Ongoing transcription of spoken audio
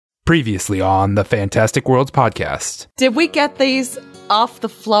Previously on the Fantastic Worlds podcast. Did we get these off the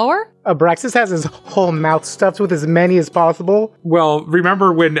floor? Abraxas has his whole mouth stuffed with as many as possible. Well,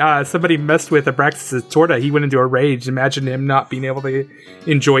 remember when somebody messed with Abraxas' torta, he went into a rage. Imagine him not being able to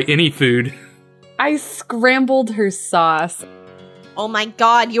enjoy any food. I scrambled her sauce. Oh my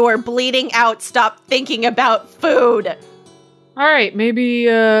god, you are bleeding out. Stop thinking about food. All right, maybe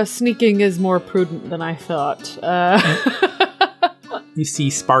sneaking is more prudent than I thought. You see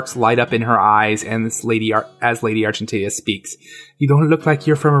sparks light up in her eyes, and this lady, as Lady Argentea speaks, "You don't look like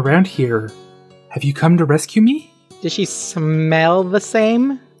you're from around here. Have you come to rescue me?" Does she smell the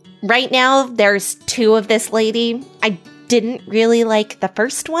same? Right now, there's two of this lady. I didn't really like the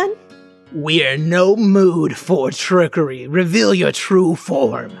first one. We're in no mood for trickery. Reveal your true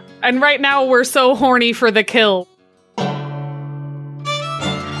form. And right now, we're so horny for the kill.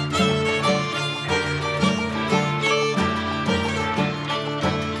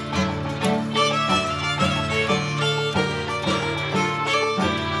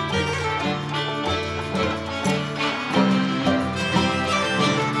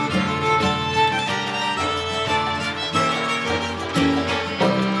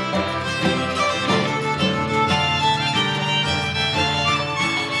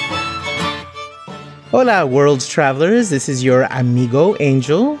 Hola, Worlds Travelers. This is your amigo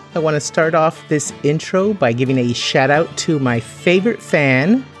Angel. I want to start off this intro by giving a shout out to my favorite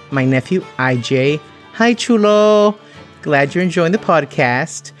fan, my nephew IJ. Hi, chulo. Glad you're enjoying the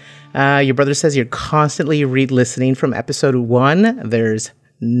podcast. Your brother says you're constantly re-listening from episode 1. There's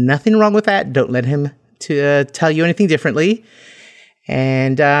nothing wrong with that. Don't let him tell you anything differently.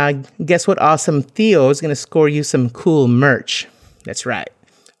 And guess what? Awesome Theo is going to score you some cool merch. That's right.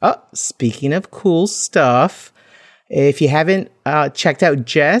 Oh, speaking of cool stuff, if you haven't checked out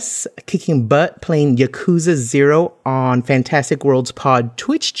Jess kicking butt playing Yakuza 0 on Fantastic Worlds Pod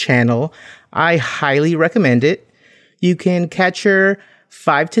Twitch channel, I highly recommend it. You can catch her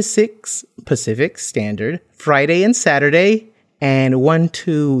 5 to 6 Pacific Standard, Friday and Saturday, and 1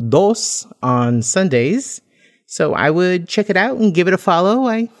 to 2 on Sundays. So I would check it out and give it a follow.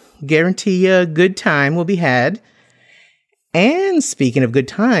 I guarantee a good time will be had. And speaking of good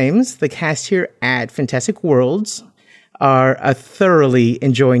times, the cast here at Fantastic Worlds are thoroughly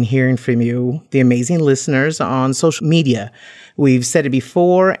enjoying hearing from you, the amazing listeners on social media. We've said it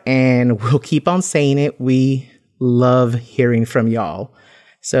before, and we'll keep on saying it. We love hearing from y'all.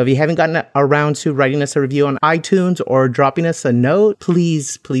 So if you haven't gotten around to writing us a review on iTunes or dropping us a note,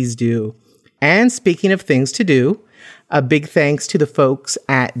 please do. And speaking of things to do, a big thanks to the folks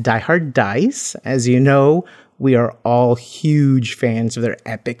at Die Hard Dice. As you know, we are all huge fans of their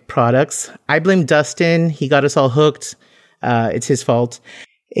epic products. I blame Dustin. He got us all hooked. It's his fault.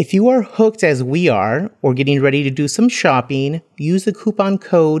 If you are hooked as we are, or getting ready to do some shopping, use the coupon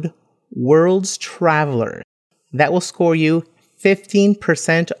code WorldsTraveler. That will score you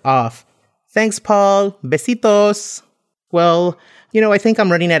 15% off. Thanks, Paul. Besitos. Well, I think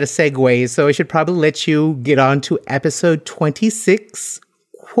I'm running out of segues, so I should probably let you get on to episode 26.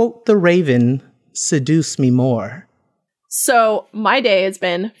 Quote the Raven. Seduce me more. So my day has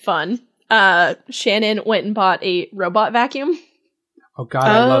been fun. Shannon went and bought a robot vacuum. Oh god,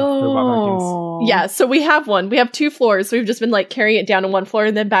 I love robot vacuums. Yeah, so we have one. We have 2 floors. So we've just been carrying it down to one floor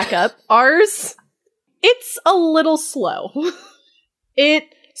and then back up. Ours, it's a little slow.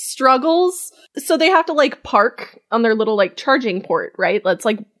 It struggles. So they have to park on their little charging port, right? That's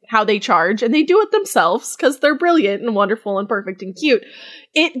how they charge, and they do it themselves because they're brilliant and wonderful and perfect and cute.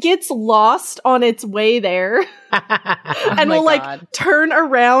 It gets lost on its way there and will turn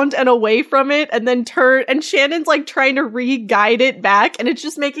around and away from it and then turn, and Shannon's trying to re-guide it back, and it's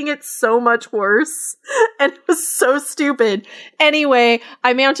just making it so much worse. And it was so stupid. Anyway,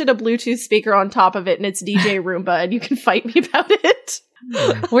 I mounted a Bluetooth speaker on top of it, and it's DJ Roomba, and you can fight me about it.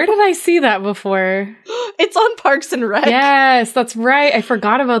 Where did I see that before? It's on Parks and Rec. Yes, that's right. I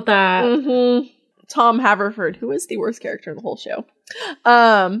forgot about that. Mm-hmm. Tom Haverford, who is the worst character in the whole show,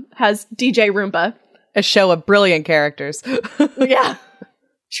 has DJ Roomba. A show of brilliant characters. Yeah,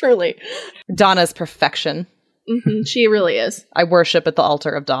 truly. Donna's perfection. Mm-hmm, she really is. I worship at the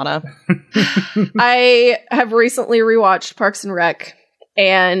altar of Donna. I have recently rewatched Parks and Rec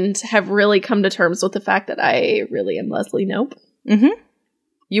and have really come to terms with the fact that I really am Leslie Knope. Mm-hmm.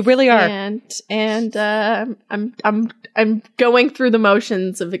 You really are. And I'm going through the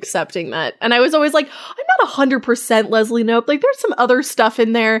motions of accepting that. And I was always I'm not 100% Leslie Knope. There's some other stuff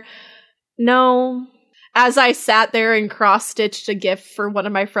in there. No. As I sat there and cross-stitched a GIF for one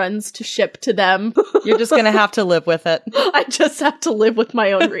of my friends to ship to them. You're just going to have to live with it. I just have to live with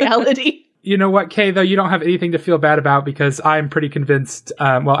my own reality. You know what, Kay, though, you don't have anything to feel bad about because I'm pretty convinced,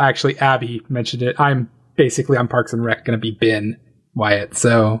 well, actually, Abby mentioned it. I'm on Parks and Rec going to be Ben Wyatt.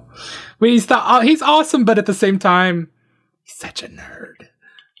 So he's awesome, but at the same time, he's such a nerd.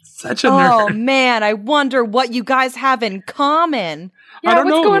 Such a nerd. Oh, man, I wonder what you guys have in common. Yeah, I don't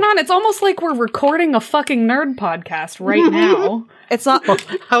what's know. going on? It's almost like we're recording a fucking nerd podcast right now. It's not...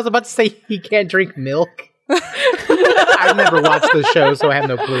 I was about to say he can't drink milk. I've never watched the show, so I have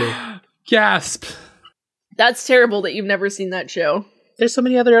no clue. Gasp. That's terrible that you've never seen that show. There's so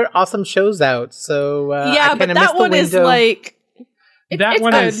many other awesome shows out, so Yeah, but that one is like... That it's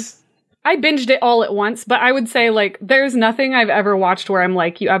one good. is... I binged it all at once, but I would say, like, there's nothing I've ever watched where I'm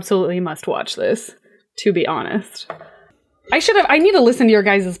like, you absolutely must watch this, to be honest. I need to listen to your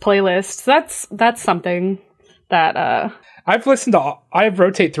guys' playlists. That's something that, I've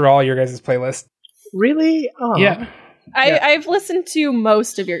rotate through all your guys' playlists. Really? Oh. Yeah. I've listened to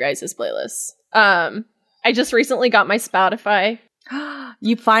most of your guys' playlists. I just recently got my Spotify.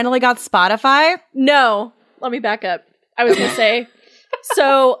 You finally got Spotify? No, let me back up. I was going to say,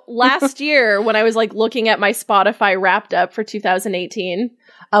 so last year when I was like looking at my Spotify wrapped up for 2018.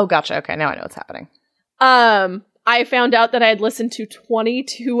 Oh, gotcha. Okay, now I know what's happening. I found out that I had listened to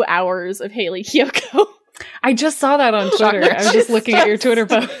 22 hours of Haley Kiyoko. I just saw that on Twitter. I was just looking at your Twitter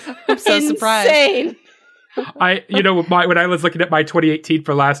post. I'm so surprised. Insane. When I was looking at my 2018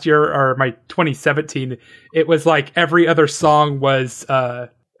 for last year or my 2017, it was like every other song was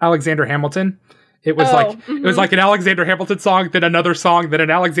Alexander Hamilton. It was it was like an Alexander Hamilton song, then another song, then an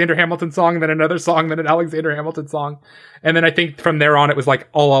Alexander Hamilton song, then another song, then an Alexander Hamilton song. And then I think from there on it was like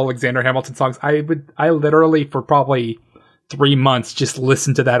all Alexander Hamilton songs. I literally for probably 3 months just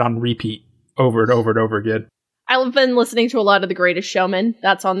listened to that on repeat over and over and over again. I've been listening to a lot of The Greatest Showman.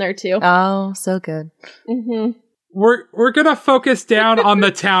 That's on there too. Oh, so good. Mm-hmm. We're gonna focus down on the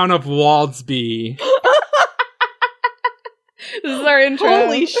town of Waldsby. This is our intro.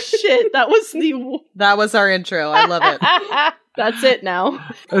 Holy shit, that was our intro. I love it. That's it now.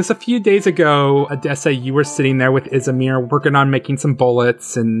 It was a few days ago, Odessa, you were sitting there with Izamir working on making some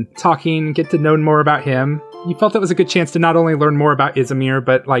bullets and talking, get to know more about him. You felt it was a good chance to not only learn more about Izamir,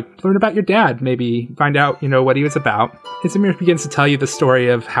 but learn about your dad, maybe find out, what he was about. Izamir begins to tell you the story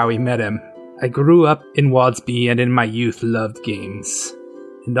of how he met him. I grew up in Waldsby and in my youth loved games,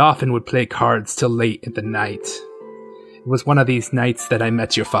 and often would play cards till late at the night. It was one of these nights that I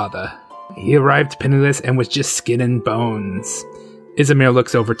met your father. He arrived penniless and was just skin and bones. Izamir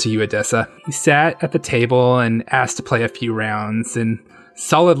looks over to you, Odessa. He sat at the table and asked to play a few rounds, and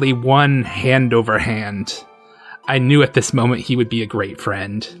solidly won hand over hand. I knew at this moment he would be a great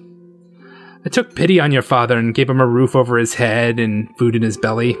friend. I took pity on your father and gave him a roof over his head and food in his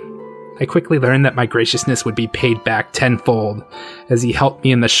belly. I quickly learned that my graciousness would be paid back tenfold as he helped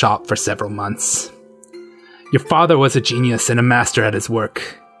me in the shop for several months. Your father was a genius and a master at his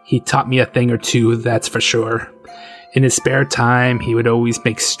work. He taught me a thing or two, that's for sure. In his spare time, he would always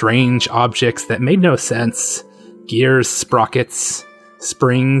make strange objects that made no sense. Gears, sprockets,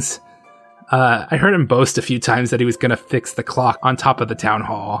 springs. I heard him boast a few times that he was going to fix the clock on top of the town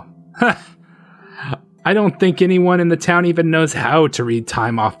hall. I don't think anyone in the town even knows how to read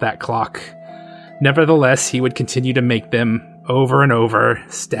time off that clock. Nevertheless, he would continue to make them over and over,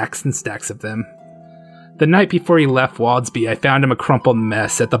 stacks and stacks of them. The night before he left Waldsby, I found him a crumpled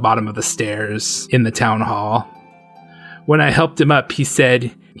mess at the bottom of the stairs in the town hall. When I helped him up, he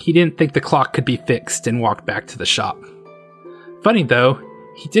said he didn't think the clock could be fixed and walked back to the shop. Funny though,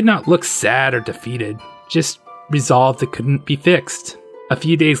 he did not look sad or defeated, just resolved it couldn't be fixed. A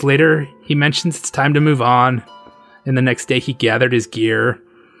few days later, he mentions it's time to move on, and the next day he gathered his gear,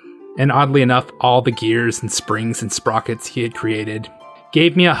 and oddly enough, all the gears and springs and sprockets he had created,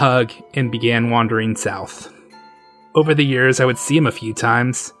 gave me a hug, and began wandering south. Over the years, I would see him a few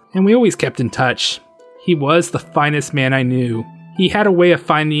times, and we always kept in touch. He was the finest man I knew. He had a way of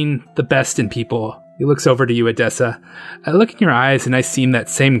finding the best in people. He looks over to you, Odessa. I look in your eyes, and I see that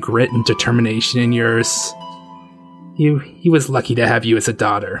same grit and determination in yours. He was lucky to have you as a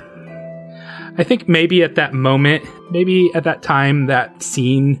daughter. I think maybe at that moment, maybe at that time, that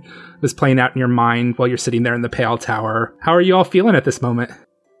scene was playing out in your mind while you're sitting there in the Pale Tower. How are you all feeling at this moment?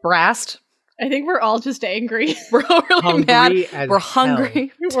 Brast. I think we're all just angry. We're all really Hungry mad. We're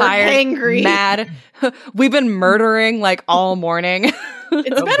hungry, We're tired, angry. mad. We've been murdering all morning.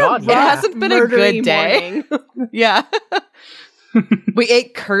 It's been God, a yeah. It hasn't been a good day. morning. Yeah. We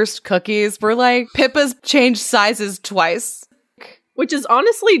ate cursed cookies. We're Pippa's changed sizes twice. Which is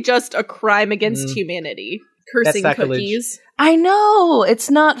honestly just a crime against humanity. Cursing That's sacrilege. cookies. I know.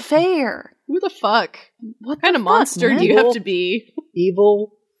 It's not fair. Who the fuck? What What kind of monster do you have to be?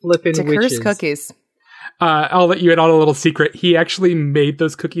 Evil Flippin' To witches. curse cookies. I'll let you in on a little secret. He actually made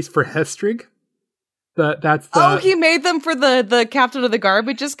those cookies for Hestrig. He made them for the captain of the guard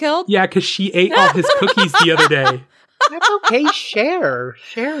we just killed? Yeah, because she ate all his cookies the other day. That's okay.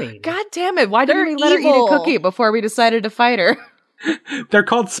 Sharing. God damn it. Why didn't They're we let her eat evil. a cookie before we decided to fight her? They're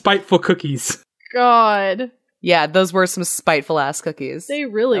called spiteful cookies. God. Yeah, those were some spiteful ass cookies. They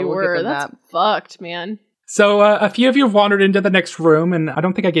really I will give were. them That's that. fucked, man. So a few of you have wandered into the next room, and I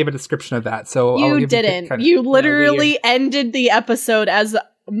don't think I gave a description of that. So I'll You give didn't. kind of- You literally ended the episode as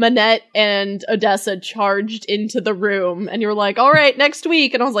Manette and Odessa charged into the room, and you were like, all right, next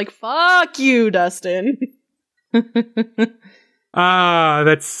week. And I was like, fuck you, Dustin.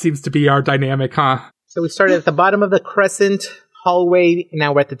 that seems to be our dynamic, huh? So we started at the bottom of the crescent hallway, and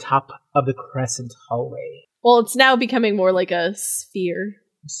now we're at the top of the crescent hallway. Well, it's now becoming more like a sphere.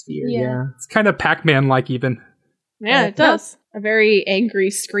 Sphere, Yeah. yeah. It's kind of Pac-Man-like, even. Yeah, it does. A very angry,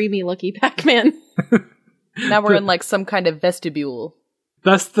 screamy looky Pac-Man. Now we're in like some kind of vestibule.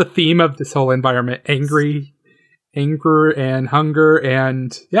 Thus, the theme of this whole environment: anger and hunger,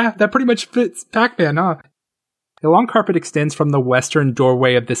 and yeah, that pretty much fits Pac-Man, huh? A long carpet extends from the western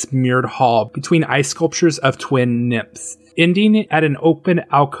doorway of this mirrored hall between ice sculptures of twin nymphs, ending at an open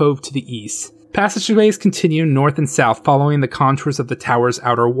alcove to the east. Passageways continue north and south following the contours of the tower's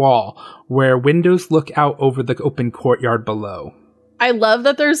outer wall, where windows look out over the open courtyard below. I love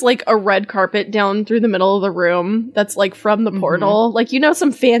that there's like a red carpet down through the middle of the room that's like from the portal. Like,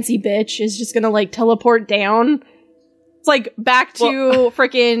 some fancy bitch is just gonna like teleport down. It's like back to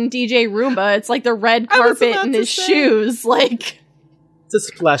frickin' DJ Roomba. It's like the red carpet in his shoes. Like, It's a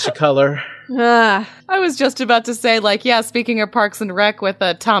splash of color. ah. I was just about to say, like, yeah, speaking of Parks and Rec with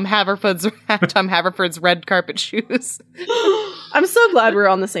Tom Haverford's red carpet shoes. I'm so glad we're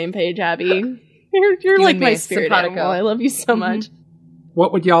on the same page, Abby. You're You like and my me, spirit simpatico. animal. I love you so much.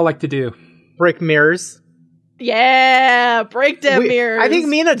 What would y'all like to do? Break mirrors. Yeah, break them mirrors. I think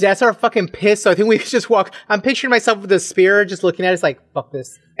me and Odessa are fucking pissed, so I think we should just walk. I'm picturing myself with a spear, just looking at it, it's like, fuck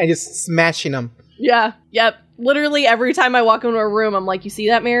this. And just smashing them. Yeah, yep. Literally every time I walk into a room, I'm like, you see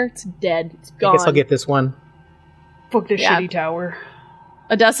that mirror? It's dead. It's I gone. guess I'll get this one. Fuck this Yeah. shitty tower.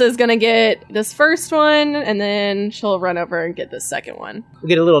 Odessa is gonna get this first one, and then she'll run over and get this second one. We'll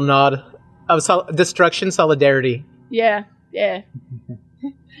get a little nod of destruction, solidarity. Yeah, yeah.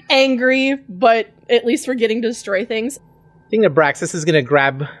 Angry, but at least we're getting to destroy things. I think Abraxas is gonna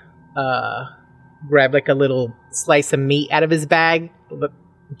grab like a little slice of meat out of his bag, but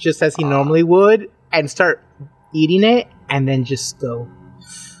just as he normally would, and start eating it, and then just go,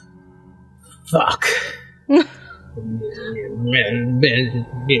 fuck.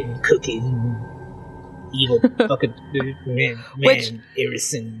 Cookies. Evil fucking Which-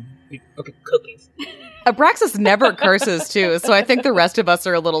 Harrison. Fucking cookies. Abraxas never curses, too, so I think the rest of us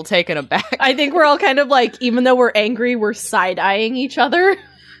are a little taken aback. I think we're all kind of like, even though we're angry, we're side-eyeing each other.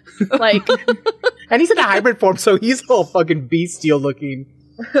 Like, And he's in a hybrid form, so he's all fucking bestial looking.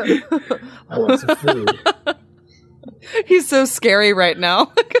 I want some food. He's so scary right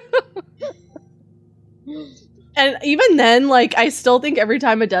now. and even then, like, I still think every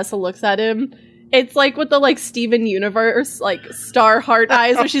time Odessa looks at him, it's like with the, like, Steven Universe, like, star heart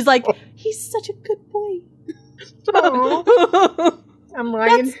eyes, where she's like, he's such a good boy. I'm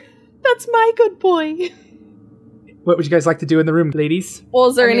lying. That's my good boy. What would you guys like to do in the room, ladies? Well,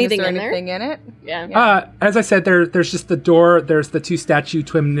 is there I mean, anything in anything in it? there? Yeah. As I said, there's just the door. There's the two statue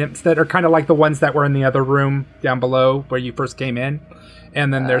twin nymphs that are kind of like the ones that were in the other room down below where you first came in.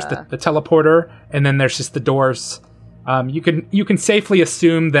 And then there's the teleporter, and then there's just the doors. You can safely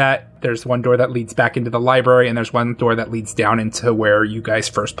assume that there's one door that leads back into the library, and there's one door that leads down into where you guys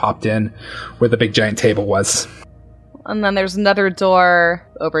first popped in, where the big giant table was. And then there's another door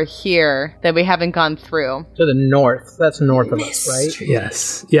over here that we haven't gone through. To the north. That's north of us, right?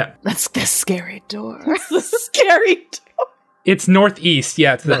 Yes. Yeah. That's the scary door. The scary. It's northeast.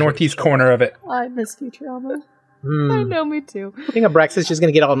 Yeah, it's the northeast corner of it. I miss Futurama. I know, me too. I think Abraxas is just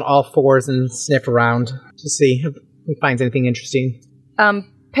going to get on all fours and sniff around to see if he finds anything interesting.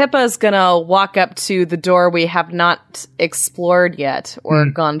 Pippa's gonna walk up to the door we have not explored yet or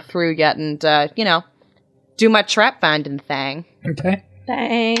gone through yet and, do my trap finding thing. Okay.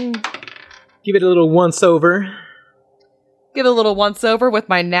 Dang. Give it a little once over. Give it a little once over with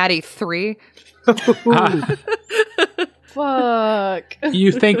my natty 3. Fuck.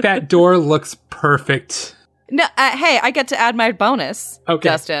 You think that door looks perfect. No, hey, I get to add my bonus, Okay.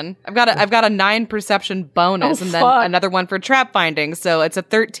 Justin. I've got a 9 perception bonus Oh, and then fuck. another one for trap finding, so it's a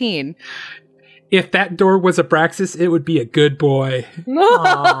 13. If that door was Abraxas, it would be a good boy.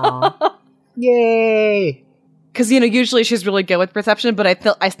 Aww. Yay! Because, usually she's really good with perception, but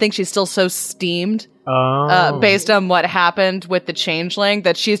I think she's still so steamed based on what happened with the changeling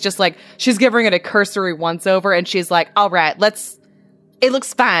that she's just like, she's giving it a cursory once over and she's like, all right, it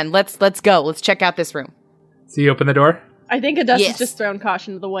looks fine. Let's go. Let's check out this room. So you open the door? I think Adust Yes. has just thrown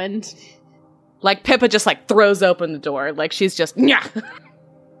caution to the wind. Like Pippa just like throws open the door. Like she's just, yeah.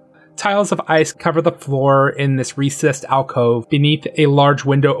 Tiles of ice cover the floor in this recessed alcove beneath a large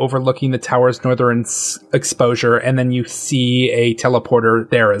window overlooking the tower's northern exposure, and then you see a teleporter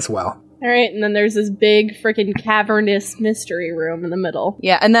there as well. All right, and then there's this big freaking cavernous mystery room in the middle.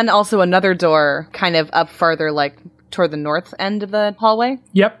 Yeah, and then also another door kind of up farther, like toward the north end of the hallway.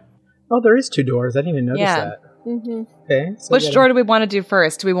 Yep. Oh, there is 2 doors. I didn't even notice Yeah. that. Mm-hmm. Okay. So Which door do we want to do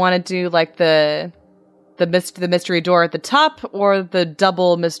first? Do we want to do like the mystery door at the top or the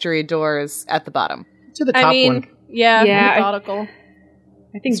double mystery doors at the bottom? to the top one. Yeah, Yeah, methodical.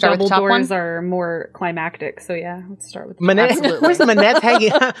 I think Start with double the top doors one? are more climactic. So yeah, let's start with Manette, Absolutely. where's Manette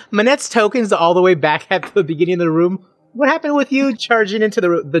hanging? Manette's tokens all the way back at the beginning of the room. What happened with you charging into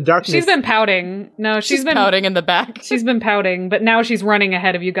the darkness? She's been pouting. No, she's been pouting in the back. She's been pouting, but now she's running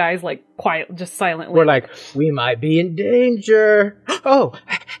ahead of you guys, like quiet, just silently. We're like, we might be in danger. Oh,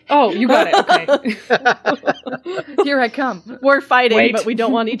 oh, you got it. Okay, Here I come. We're fighting, Wait. but we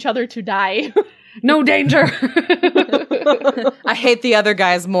don't want each other to die. no danger. I hate the other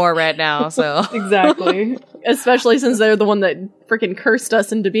guys more right now, so. Exactly. Especially since they're the one that freaking cursed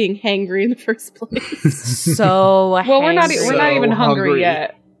us into being hangry in the first place. So Well, we're not So even hungry hungry.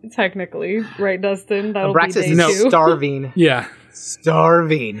 yet. Technically, right, Dustin? That'll Abraxas be day is 2. Yeah. starving.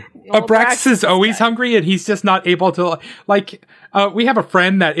 Starving. Abraxas is always hungry, and he's just not able to, we have a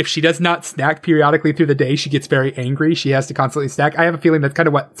friend that if she does not snack periodically through the day, she gets very angry. She has to constantly snack. I have a feeling that's kind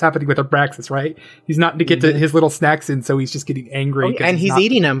of what's happening with Abraxas, right? He's not to get to his little snacks in, so he's just getting angry. 'cause And he's not-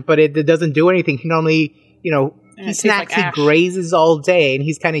 eating them, but it doesn't do anything. He normally, he it tastes snacks, like ash. he grazes all day, and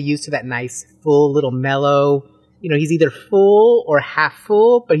he's kind of used to that nice, full, little mellow. He's either full or half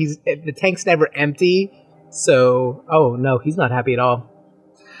full, but the tank's never empty. So, oh no, he's not happy at all.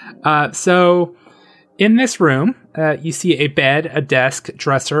 So, in this room, you see a bed, a desk,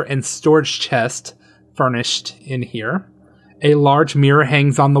 dresser, and storage chest furnished in here. A large mirror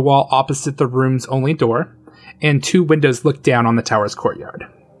hangs on the wall opposite the room's only door, and 2 windows look down on the tower's courtyard.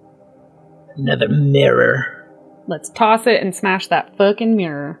 Another mirror. Let's toss it and smash that fucking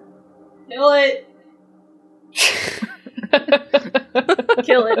mirror. Kill it.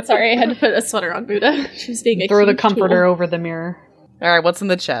 Kill it. Sorry, I had to put a sweater on Buddha. She was being a Throw the huge comforter tool. over the mirror. All right, what's in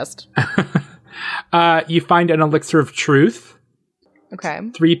the chest? You find an elixir of truth, Okay.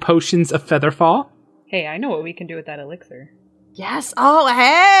 3 potions of featherfall, Hey, I know what we can do with that elixir. Yes. Oh,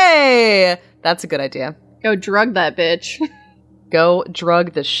 hey! That's a good idea. Go drug that bitch. Go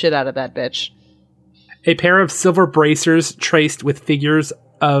drug the shit out of that bitch. a pair of silver bracers traced with figures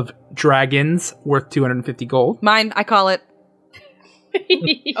of dragons worth 250 gold. Mine, I call it.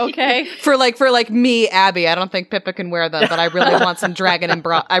 Okay. For me, Abby, I don't think Pippa can wear them, but I really want some dragon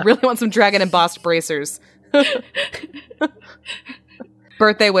embossed bracers.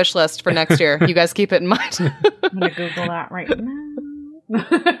 Birthday wish list for next year. You guys keep it in mind. I'm gonna Google that right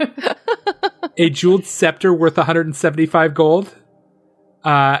now. A jeweled scepter worth 175 gold.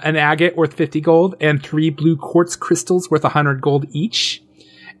 An agate worth 50 gold. And 3 blue quartz crystals worth 100 gold each.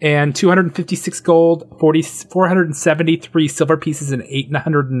 And 256 gold, 473 silver pieces, and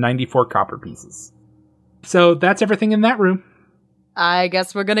 894 copper pieces. So that's everything in that room. I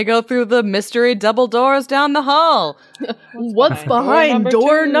guess we're gonna go through the mystery double doors down the hall. What's Door behind number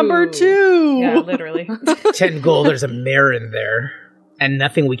door two. number 2? Yeah, literally. 10 gold, there's a mirror in there. And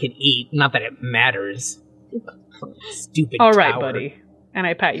nothing we can eat. Not that it matters. Stupid All right, tower. buddy. And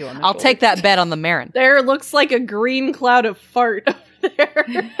I pat you on the I'll shoulder. take that bet on the Marin. There looks like a green cloud of fart over there.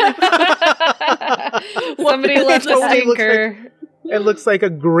 Somebody left a Totally looks stinker. It looks like a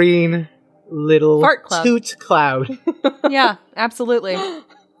green little Fart cloud. toot cloud. Yeah, absolutely.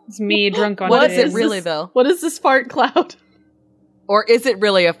 It's me drunk on What it. is it really, though? What is this fart cloud? Or is it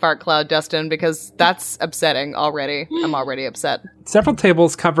really a fart cloud, Dustin? Because that's upsetting already. I'm already upset. Several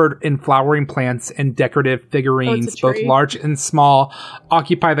tables covered in flowering plants and decorative figurines, both tree. large and small,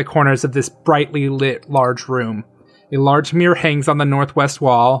 occupy the corners of this brightly lit large room. A large mirror hangs on the northwest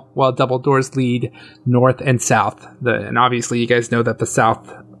wall, while double doors lead north and south. And obviously, you guys know that the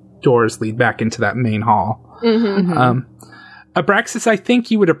south doors lead back into that main hall. Abraxas, I think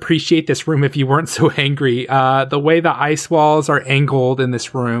you would appreciate this room if you weren't so angry. The way the ice walls are angled in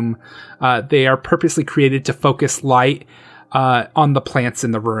this room, they are purposely created to focus light on the plants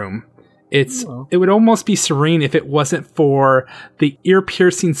in the room. It would almost be serene if it wasn't for the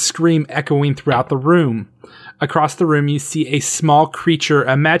ear-piercing scream echoing throughout the room. Across the room, you see a small creature.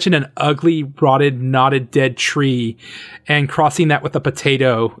 Imagine an ugly, rotted, knotted, dead tree, and crossing that with a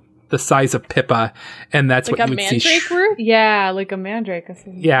potato the size of Pippa, and that's Like what a you would see. mandrake root? Yeah, like a mandrake.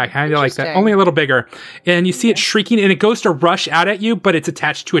 Yeah, kind of like that. Interesting. Only a little bigger. And you see it shrieking, and it goes to rush out at you, but it's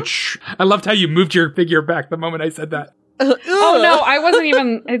attached to a I loved how you moved your figure back the moment I said that. Oh no, I wasn't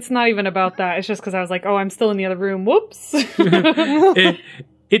even. It's not even about that. It's just because I was like, oh, I'm still in the other room. Whoops.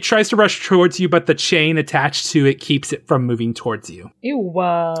 It tries to rush towards you, but the chain attached to it keeps it from moving towards you. Ew.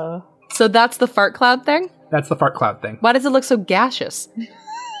 So that's the fart cloud thing? That's the fart cloud thing. Why does it look so gaseous?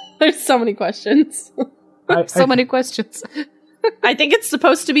 There's so many questions. So many questions. I think it's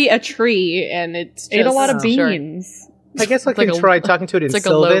supposed to be a tree, and it's just Ate a lot of Sure. beans. I guess I It's like can a- try talking to it in It's like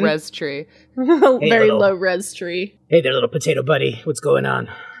Sylvan. a low-res tree. very little- low res tree. Hey there, little potato buddy. What's going on?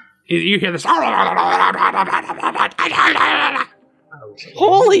 You hear this.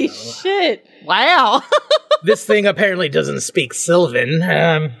 Holy shit! Wow. This thing apparently doesn't speak Sylvan.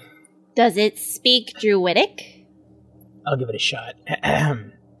 Does it speak Druidic? I'll give it a shot.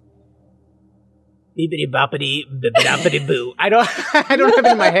 Beepity boppity bippity boo. I don't have it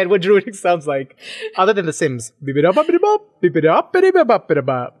in my head what Druidic sounds like, other than The Sims. Beepity boppity bop, beepity boppity boppity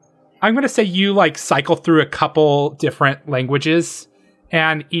bop. I'm going to say you like cycle through a couple different languages,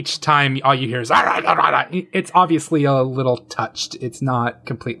 and each time all you hear is it's obviously a little touched. It's not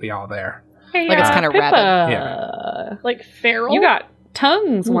completely all there. Hey, Like it's kinda Pippa. rabid. Yeah. Like feral. You got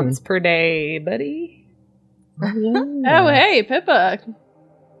tongues once per day, buddy. Oh, hey, Pippa.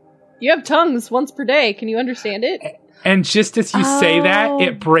 You have tongues once per day. Can you understand it? And just as you say that,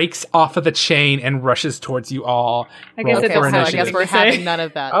 it breaks off of the chain and rushes towards you all. I guess Roll it's for so I initiative. guess we're Say. having none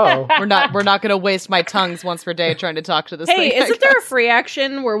of that. Oh. We're not going to waste my tongues once per day trying to talk to this thing. Hey, I isn't there a guess. free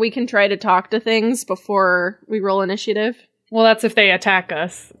action where we can try to talk to things before we roll initiative? Well, that's if they attack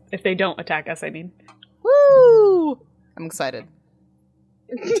us. If they don't attack us, I mean. Woo! I'm excited.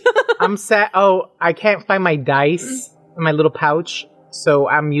 I'm sad. Oh, I can't find my dice in my little pouch, so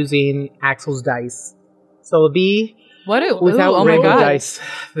I'm using Axel's dice. So it'll be without oh my rainbow god. dice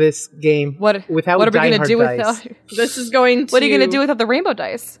this game. What Without what are we Die going to Hard do dice. with This is going to... What are you going to do without the rainbow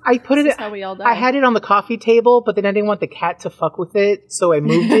dice? I put This it. is how we all die. I had it on the coffee table, but then I didn't want the cat to fuck with it, so I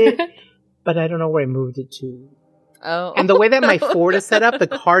moved it. But I don't know where I moved it to. Oh. And the way that my fort is set up, the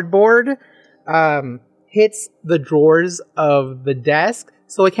cardboard hits the drawers of the desk,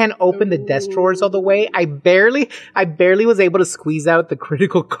 so I can't open the desk drawers all the way. I barely was able to squeeze out the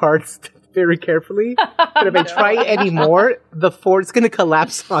critical cards very carefully. But if I try anymore, the fort's gonna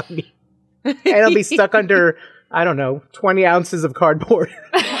collapse on me, and I'll be stuck under, I don't know, 20 ounces of cardboard.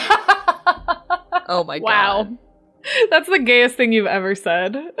 Oh my god. Wow. That's the gayest thing you've ever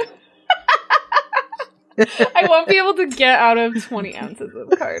said. I won't be able to get out of 20 ounces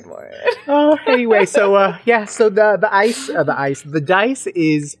of cardboard. Anyway, so yeah, so the dice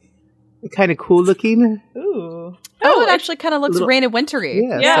is kind of cool looking. Ooh. Oh, it actually kind of looks little- rain and wintry.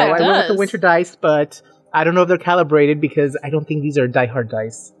 Yeah, Yeah, so it I went with the does. winter dice, but I don't know if they're calibrated because I don't think these are Die Hard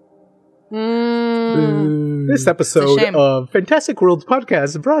dice. This episode shame. of Fantastic Worlds podcast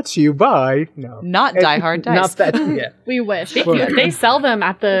is brought to you by Not Die Hard dice. Not that. Yeah. We wish. They sell them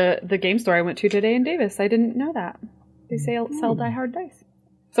at the game store I went to today in Davis. I didn't know that. They sell Die Hard dice.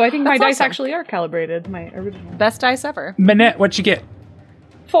 So I think my That's dice awesome. actually are calibrated, my original. Best dice ever. Manette, what'd you get?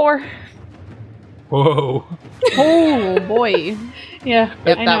 4. Whoa. Oh, boy. Yeah,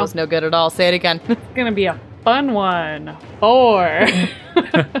 Yep, I that know. was no good at all. Say it again. It's gonna be a fun one. 4.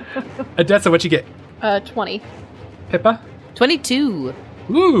 Odessa, what'd you get? 20. Pippa? 22.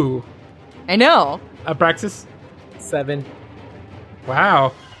 Ooh. I know. Abraxas? 7.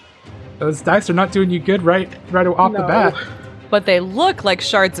 Wow. Those dice are not doing you good right off the No. bat. But they look like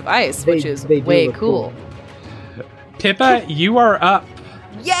shards of ice, which is They do way look cool. Pippa, you are up.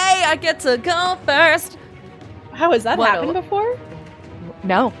 Yay, I get to go first. How has that What happened a- before?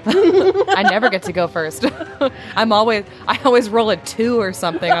 No. I never get to go first. I always roll a 2 or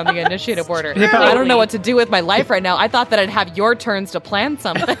something on the initiative order. Pippa, I don't know what to do with my life right now. I thought that I'd have your turns to plan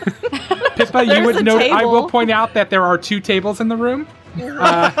something. Pippa, you There's would a note. I will table. point out that there are 2 tables in the room.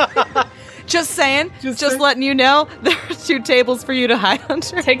 Just saying. Just Just saying. letting you know there are 2 tables for you to hide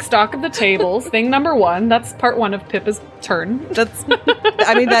under. Take stock of the tables. Thing number 1. That's part 1 of Pippa's turn. That's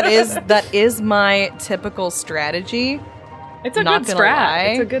I mean that is my typical strategy. It's a Not good gonna strat. lie.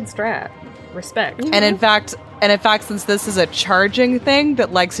 It's a good strat. Respect. And in fact, since this is a charging thing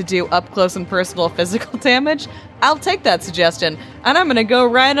that likes to do up close and personal physical damage, I'll take that suggestion, and I'm gonna go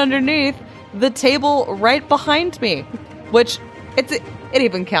right underneath the table right behind me, which It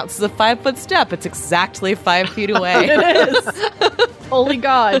even counts as a 5-foot step. It's exactly 5 feet away. It is. Holy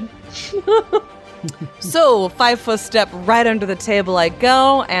God. So, 5-foot step right under the table I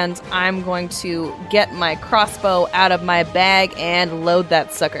go, and I'm going to get my crossbow out of my bag and load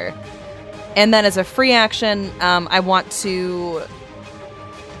that sucker. And then as a free action, I want to...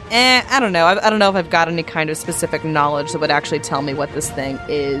 I don't know. I don't know if I've got any kind of specific knowledge that would actually tell me what this thing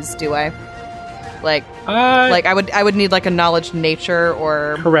is, do I? Like I would need like a knowledge nature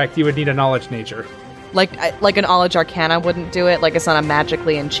or... Correct, you would need a knowledge nature. Like a knowledge arcana wouldn't do it? Like it's not a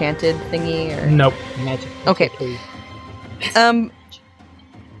magically enchanted thingy? Or... Nope. Okay.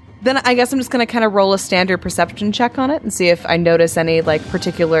 Then I guess I'm just going to kind of roll a standard perception check on it and see if I notice any like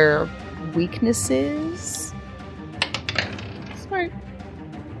particular weaknesses. Smart.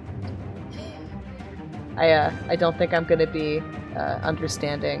 I don't think I'm going to be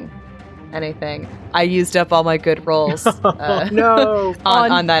understanding anything. I used up all my good rolls No.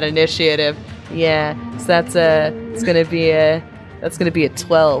 on that initiative. Yeah, so that's gonna be a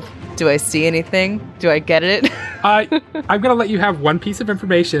 12. Do I see anything? Do I get it? I'm going to let you have one piece of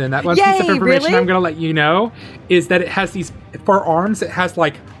information, and that one Yay, piece of information really? I'm going to let you know is that it has these, for arms, it has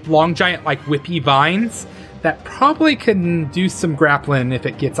like long, giant, like whippy vines that probably can do some grappling if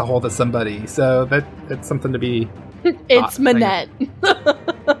it gets a hold of somebody. So that's something to be... It's Manette.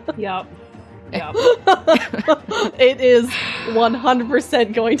 Yep. Yep. It is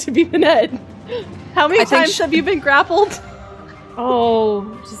 100% going to be Manette. How many times have you been grappled?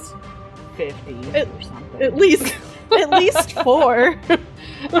 Oh, just 50 or something. At least 4.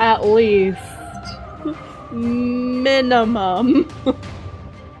 At least. Minimum.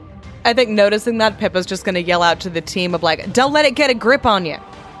 I think noticing that, Pippa's just gonna yell out to the team of like, don't let it get a grip on you.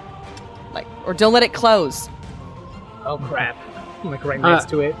 Like, or don't let it close. Oh crap! I'm like right next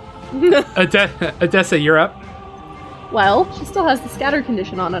to it. Odessa, you're up. Well, she still has the scatter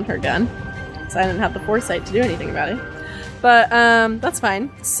condition on her gun, so I didn't have the foresight to do anything about it. But that's fine.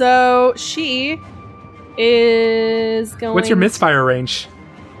 So she is going... What's your misfire range?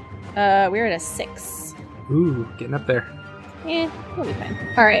 We're at a 6. Ooh, getting up there. We'll be fine.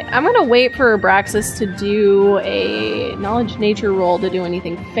 Alright, I'm gonna wait for Abraxas to do a knowledge nature roll to do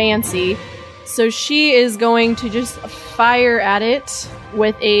anything fancy. So she is going to just fire at it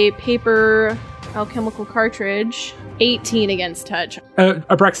with a paper alchemical cartridge. 18 against touch.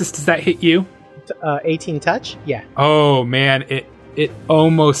 Abraxas, does that hit you? 18 touch? Yeah. Oh man, it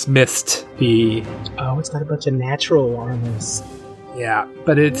almost missed the... Oh, it's got a bunch of natural armors. Yeah,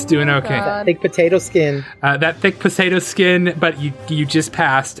 but it's doing okay. God. Thick potato skin. That thick potato skin, but you just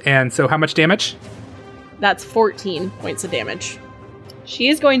passed, and so how much damage? That's 14 points of damage. She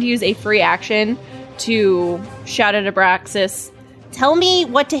is going to use a free action to shout at Abraxas. Tell me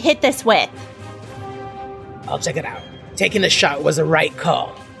what to hit this with. I'll check it out. Taking the shot was a right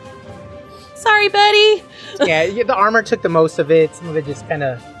call. Sorry, buddy. Yeah, the armor took the most of it. Some of it just kind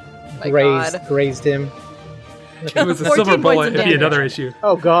of grazed him. It was a 14 silver points bullet, of it'd be damage. another issue.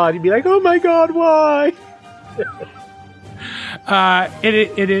 Oh god, you'd be like, oh my god, why?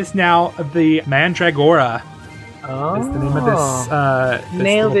 It is now the Mandragora. Oh, Is the name of this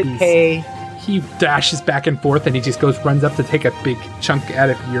nailed it, little beast. Kay. He dashes back and forth, and he just runs up to take a big chunk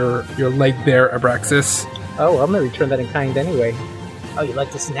out of your leg there, Abraxas. Oh, I'm gonna return that in kind anyway. Oh, you like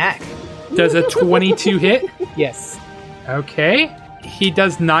to snack? Does a 22 hit? Yes. Okay. He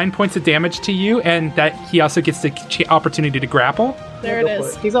does 9 points of damage to you, and that he also gets the opportunity to grapple. There Go it for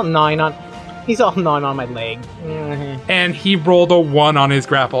is. He's all 9 on my leg. And he rolled a 1 on his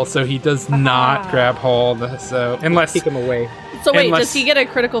grapple, so he does not grab hold. So unless Kick him away. So wait, Unless- does he get a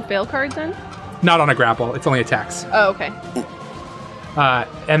critical fail card then? not on a grapple, it's only attacks. Oh, okay.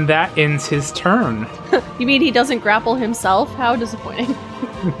 And that ends his turn. You mean he doesn't grapple himself? How disappointing.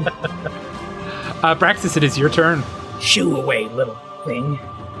 Braxis, it is your turn. Shoo away, little thing.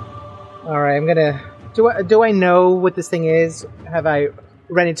 Alright, I'm gonna... Do I know what this thing is? Have I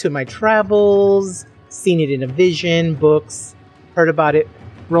run into my travels? Seen it in a vision? Books? Heard about it?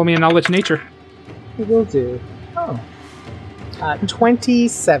 Roll me a knowledge nature. We will do. Oh.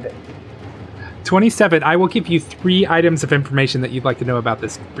 27. 27. I will give you 3 items of information that you'd like to know about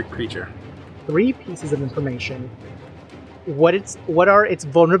this creature. 3 pieces of information. What are its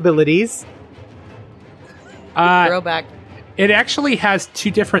vulnerabilities? Throwback. It actually has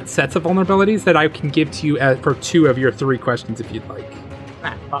 2 different sets of vulnerabilities that I can give to you for 2 of your 3 questions if you'd like.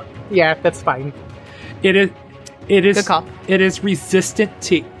 Fuck. Yeah, that's fine. It is Good call. It is resistant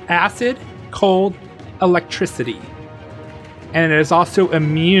to acid, cold, electricity. And it is also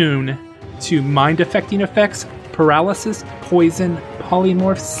immune to mind-affecting effects, paralysis, poison,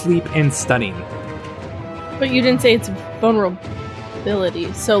 polymorph, sleep, and stunning. But you didn't say it's vulnerable.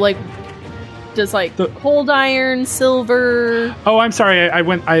 ability. So, like, does, like, The- cold iron, silver... Oh, I'm sorry. I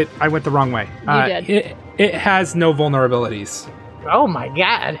went the wrong way. did. It has no vulnerabilities. Oh my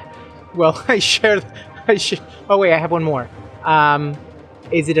god. Well, oh wait, I have one more.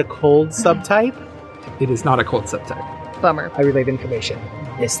 Is it a cold subtype? It is not a cold subtype. Bummer. I relayed information.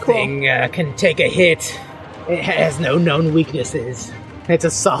 This thing can take a hit. It has no known weaknesses. It's a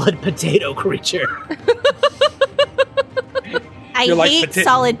solid potato creature. I You're like hate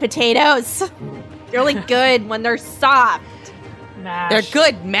solid potatoes. They're really good when they're soft. They're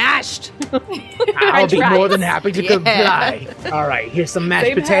good mashed. I'll be tried. more than happy to Yeah. comply. All right, here's some mashed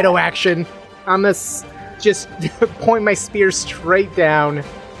Same potato action. I'm gonna just point my spear straight down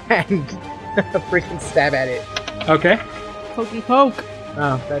and freaking stab at it. Okay. Pokey poke.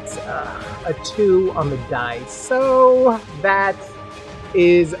 Oh, that's a 2 on the dice. So that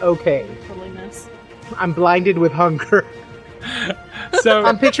is okay. Totally miss. I'm blinded with hunger. So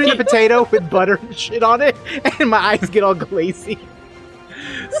I'm picturing the potato with butter and shit on it, and my eyes get all glazy.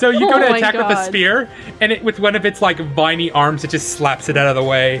 So you go Oh to my attack with a God. spear, and it, with one of its like viney arms, it just slaps it out of the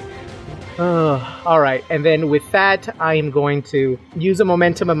way. All right, and then with that, I am going to use a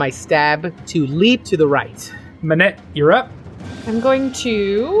momentum of my stab to leap to the right. Manette, you're up. I'm going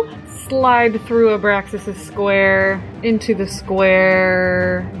to slide through Abraxas' square into the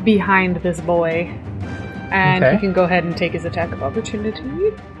square behind this boy. And Okay. he can go ahead and take his attack of opportunity.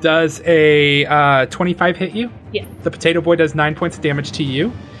 Does a 25 hit you? Yeah. The potato boy does 9 points of damage to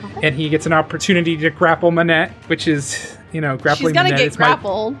you, and he gets an opportunity to grapple Manette, which is, grappling She's gonna Manette get is my-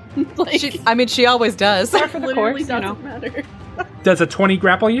 grappled. like, She always does. literally course, doesn't matter. Does a 20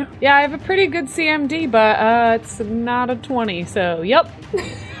 grapple you? Yeah, I have a pretty good CMD, but it's not a 20, so yep.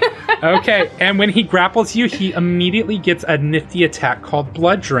 Okay, and when he grapples you, he immediately gets a nifty attack called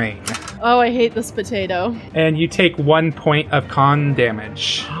Blood Drain. Oh, I hate this potato. And you take 1 point of con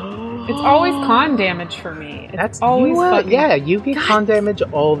damage. It's always con damage for me. It's always fucking... yeah, you get con damage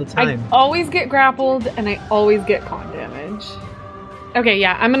all the I time. always get grappled, and I always get con damage. Okay,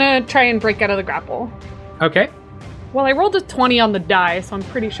 yeah, I'm gonna try and break out of the grapple. Okay. Well, I rolled a 20 on the die, so I'm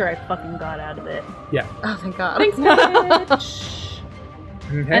pretty sure I fucking got out of it. Yeah. Oh, thank God. Thanks, bitch.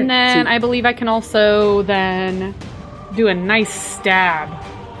 Okay. And then So- I believe I can also then do a nice stab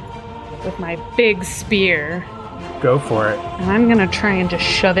with my big spear. go for it. And I'm gonna try and just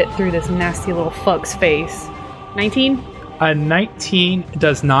shove it through this nasty little fuck's face. 19? A 19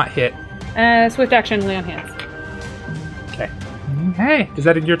 does not hit. Swift action, lay on hands. Okay. Hey, is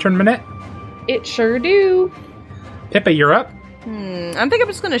that in your turn, Manette? It sure do. Pippa, you're up. I think I'm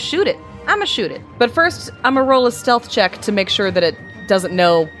just gonna shoot it. I'm gonna shoot it. But first, I'm gonna roll a stealth check to make sure that it doesn't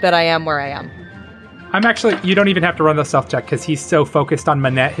know that I am where I am. I'm actually, you don't even have to run the stealth check because he's so focused on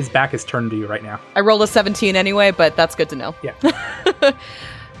Manette, his back is turned to you right now. I rolled a 17 anyway, but that's good to know. Yeah.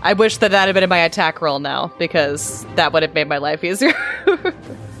 I wish that had been in my attack roll now, because that would have made my life easier.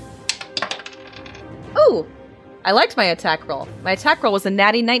 Ooh, I liked my attack roll. My attack roll was a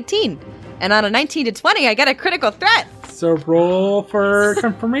natty 19. And on a 19 to 20, I get a critical threat. So roll for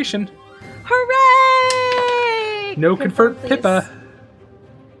confirmation. Hooray! No confirm please. Pippa.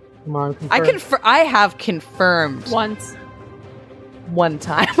 Come on, confirm. I have confirmed Once. one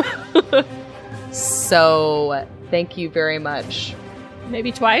time. So, thank you very much.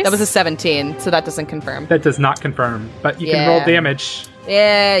 Maybe twice? That was a 17, so that doesn't confirm. That does not confirm, but you can Yeah. roll damage.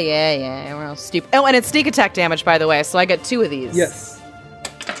 Yeah. We're all stupid. Oh, and it's sneak attack damage, by the way, so I get 2 of these. Yes.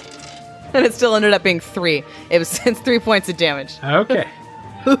 And it still ended up being 3. It's 3 points of damage. Okay.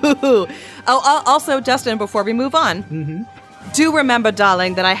 Also, Dustin, before we move on, do remember,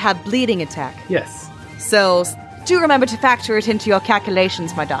 darling, that I have bleeding attack. Yes. So do remember to factor it into your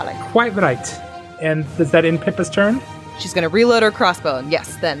calculations, my darling. Quite right. And does that end Pippa's turn? She's gonna reload her crossbow, and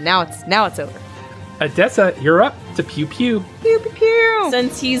yes, then now it's over. Odessa, you're up to pew pew. Pew pew pew.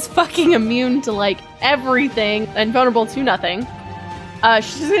 Since he's fucking immune to, like, everything and vulnerable to nothing,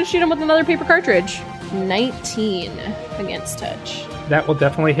 she's gonna shoot him with another paper cartridge. 19 against touch. That will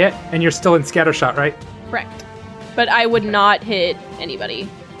definitely hit. And you're still in scattershot, right? Correct. But I would not hit anybody.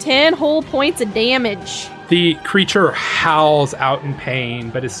 10 whole points of damage. The creature howls out in pain,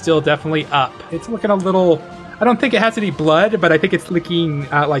 but is still definitely up. It's looking a little... I don't think it has any blood, but I think it's licking,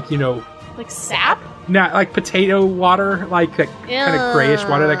 like sap? not like potato water, like that kind of grayish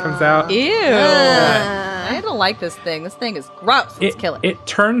water that comes out. Ew. I don't like this thing. This thing is gross. Let's kill it. It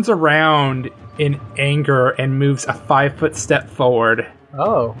turns around in anger and moves a 5-foot step forward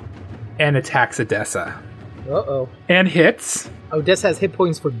Oh. and attacks Odessa. Uh-oh. And hits. Odessa has hit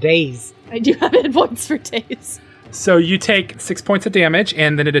points for days. I do have hit points for days. So you take 6 points of damage,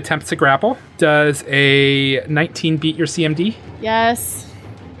 and then it attempts to grapple. Does a 19 beat your CMD? Yes.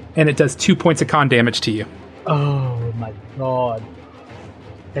 And it does 2 points of con damage to you. Oh my god.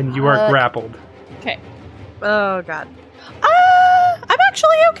 And you are grappled. Okay. Oh, God. I'm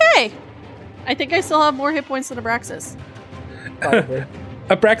actually okay. I think I still have more hit points than Abraxas. Probably.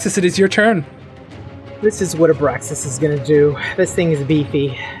 Abraxas, it is your turn. This is what Abraxas is gonna do. This thing is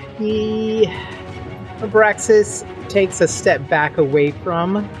beefy. Abraxas takes a step back away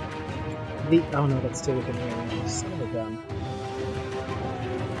from the. Oh no, that's still within range. Son of a gun.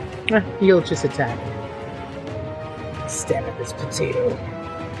 He'll just attack. Stab at this potato.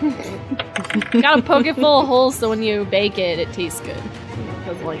 You gotta poke it full of holes so when you bake it, it tastes good.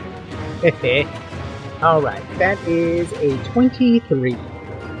 Because, like, Alright, that is a 23.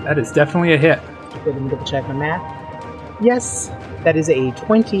 That is definitely a hit. Let me double check my math. Yes, that is a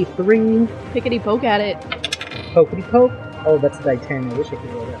 23. pickety poke at it. Pokety poke. Oh, that's die 10. I wish I could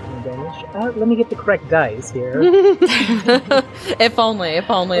roll that for damage. Let me get the correct dice here. If only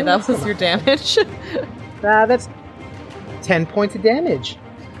that was your damage. That's 10 points of damage.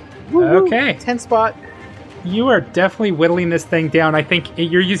 Woo-hoo. Okay. 10 spot. You are definitely whittling this thing down. I think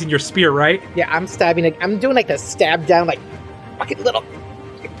you're using your spear, right? Yeah, I'm stabbing. I'm doing like the stab down, like fucking little.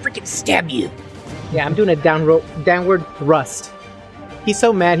 I freaking stab you. Yeah, I'm doing a downward thrust. He's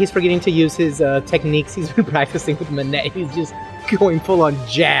so mad, he's forgetting to use his techniques he's been practicing with Manette. He's just going full on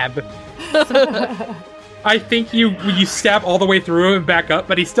jab. I think you stab all the way through and back up,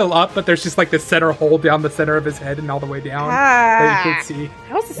 but he's still up, but there's just like this center hole down the center of his head and all the way down that you can see.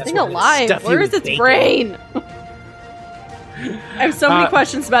 How is this That's thing what alive? stuff Where you is its bacon. brain? I have so many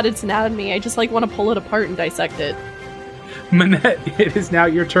questions about its anatomy. I just like want to pull it apart and dissect it. Manette, it is now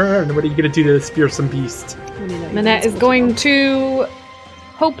your turn. What are you going to do to spear some beast? Manette is going to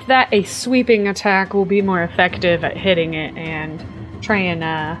hope that a sweeping attack will be more effective at hitting it and try and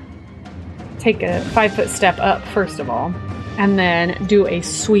take a 5-foot step up first of all, and then do a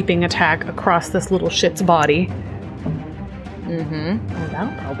sweeping attack across this little shit's body. Oh,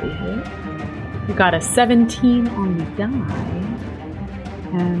 that'll probably hit. You got a 17 on the die,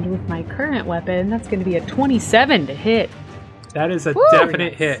 and with my current weapon, that's going to be a 27 to hit. That is a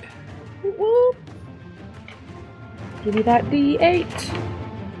definite hit. Woo-woo. Give me that D8.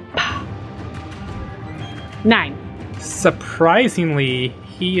 9. Surprisingly,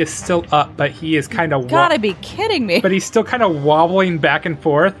 he is still up, but he is kind of Gotta be kidding me. but he's still kind of wobbling back and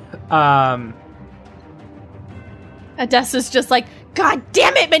forth. Odessa's just like, God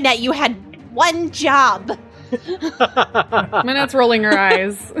damn it, Manette, you had one job. Manette's rolling her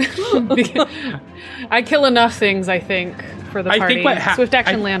eyes. I kill enough things, I think, for the I party. think what Swift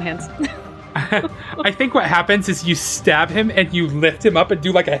action land hands. I think what happens is you stab him and you lift him up and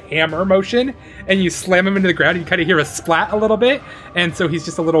do like a hammer motion and you slam him into the ground and you kind of hear a splat a little bit, and so he's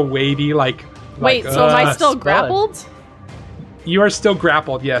just a little wavy wait, so am I still grappled? You are still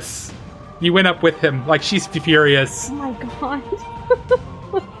grappled, yes. You went up with him, like she's furious. Oh my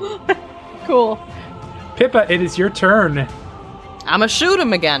god. Cool. Pippa, it is your turn. I'ma shoot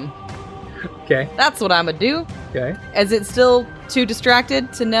him again. Okay, That's what I'ma do. okay. Is it still too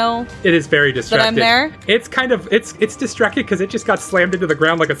distracted to know? It is very distracted. I'm there? It's kind of, it's distracted because it just got slammed into the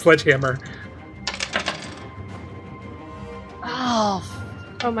ground like a sledgehammer. Oh,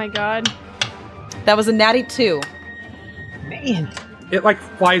 Oh my god. that was a natty 2. Man. It like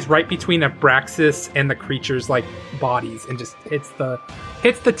flies right between Abraxas and the creature's like bodies and just hits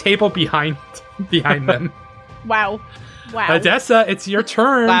the table behind them. Wow. Wow. Odessa, it's your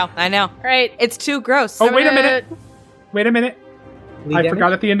turn. Wow, I know. Right. It's too gross. Oh, wait a minute. Wait a minute. Bleed I damage?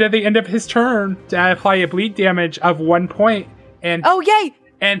 forgot at the end of his turn to apply a bleed damage of 1 point, and Oh, yay!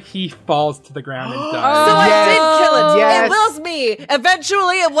 and he falls to the ground and So dies. I did kill it. Yes. It was me.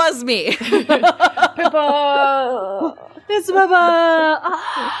 Eventually, it was me. It's Bubba.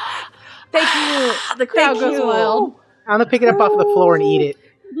 Thank you. The crowd goes wild. I'm gonna pick it up off the floor and eat it.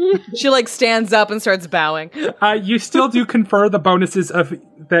 She like stands up and starts bowing. You still do confer the bonuses of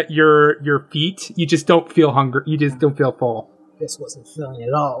that your feet. You just don't feel hunger. You just don't feel full. This wasn't filling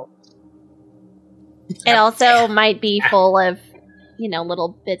at all. It also might be full of, little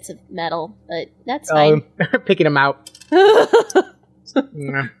bits of metal, but that's fine. Picking them out.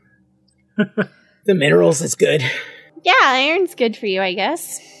 Yeah. The minerals is good. Yeah, iron's good for you, I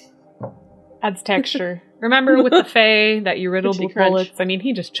guess. Adds texture. Remember with the Fae that you riddled Crunchy with crunch. bullets? I mean,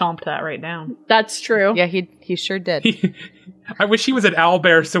 he just chomped that right down. That's true. Yeah, he sure did. I wish he was an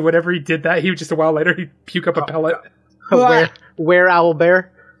owlbear, so whenever he did that, he would just a while later he'd puke up a pellet. Where owlbear?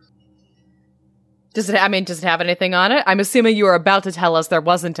 Does it have anything on it? I'm assuming you were about to tell us there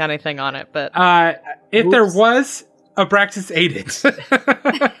wasn't anything on it, but if there was, Abraxas ate it.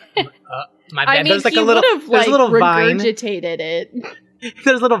 My bad. I mean, There's like he a little, would have there's a little vine. regurgitated it.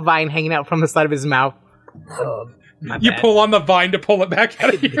 There's a little vine hanging out from the side of his mouth. Oh, my You bad. pull on the vine to pull it back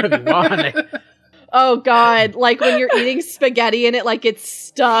out of you. Oh god, like when you're eating spaghetti and it like gets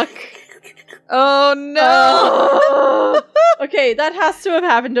stuck. oh no! Okay, that has to have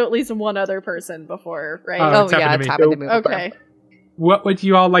happened to at least one other person before, right? Oh, Oh it's yeah, happened to it's me. happened to me. before. Okay. What would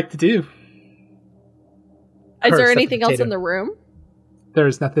you all like to do? Is Curse there the anything else potato. in the room?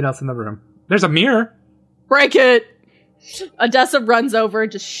 There's nothing else in the room. There's a mirror. Break it! Odessa runs over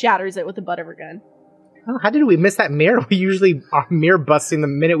and just shatters it with the butt of her gun. Oh, how did we miss that mirror? We usually are mirror busting the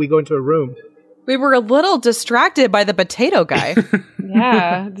minute we go into a room. We were a little distracted by the potato guy.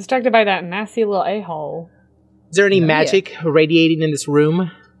 Yeah, distracted by that nasty little a-hole. Is there any magic radiating in this room?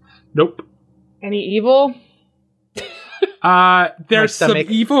 Nope. Any evil? There's some stomach.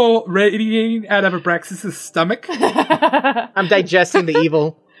 evil radiating out of Abraxas' stomach. I'm digesting the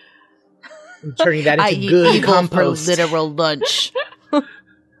evil. I'm turning that into good compost. literal lunch. Your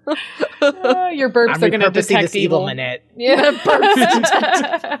burps I'm are going to repurposing detect this evil, evil. Manette. Yeah,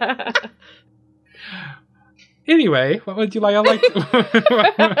 burps detect. Anyway, what would you all like?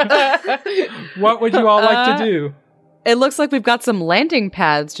 What would you all like to do? It looks like we've got some landing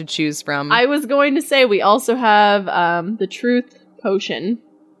paths to choose from. I was going to say we also have the truth potion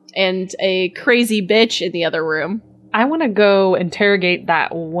and a crazy bitch in the other room. I want to go interrogate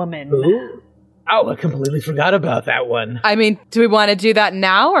that woman. Ooh. Oh, I completely forgot about that one. I mean, do we want to do that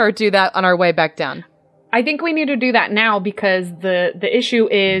now or do that on our way back down? I think we need to do that now because the issue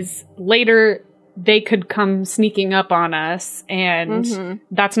is later they could come sneaking up on us, and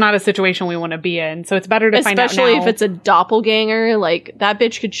that's not a situation we want to be in. So it's better to find out now. Especially if it's a doppelganger, like that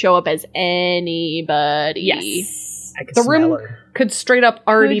bitch could show up as anybody. Yes. I can The smell room her. could straight up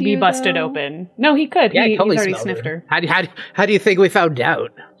already Could be you, busted though? open. No, he could. Yeah, I totally he's already smelled sniffed her. How do you think we found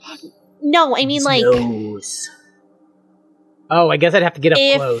out? No, I mean, like, Nose. Oh, I guess I'd have to get up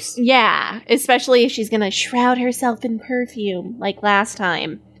close. yeah, especially if she's gonna shroud herself in perfume like last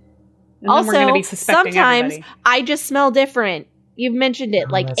time. And then we're gonna Also, be suspecting sometimes everybody. I just smell different. You've mentioned it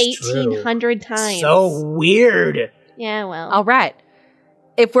Oh, like that's true. 1,800 times. So weird. yeah, well, All right.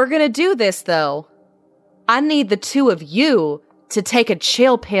 If we're going to do this, though, I need the two of you to take a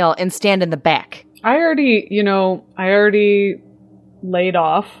chill pill and stand in the back. I already laid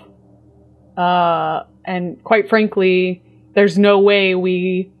off. And quite frankly, there's no way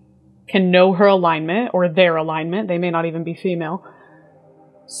we can know her alignment or their alignment. They may not even be female.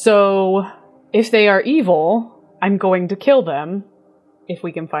 So, if they are evil, I'm going to kill them if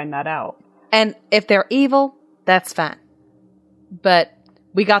we can find that out. And if they're evil, that's fine. But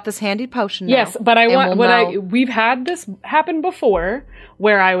we got this handy potion now. Yes, but I and want we'll know- we've had this happen before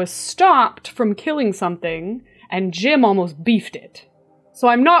where I was stopped from killing something and Jim almost beefed it. So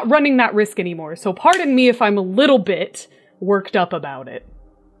I'm not running that risk anymore. So pardon me if I'm a little bit worked up about it.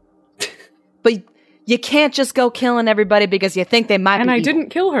 But you can't just go killing everybody because you think they might And be I evil. didn't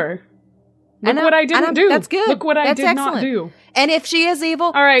kill her. Look know, what I I didn't know, do. that's good. Look what I That's did not excellent. do. And if she is evil,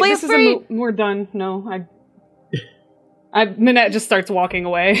 All right, feel this free. is we're done. No, Minette just starts walking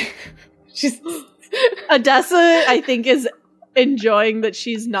away. She's Odessa, I think, is enjoying that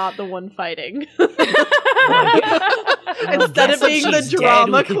she's not the one fighting. Instead of being the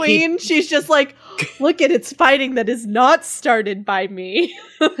drama queen, she's just like, look at it's fighting that is not started by me.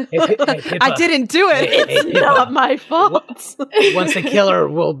 I didn't do it. It's not my fault. Once the killer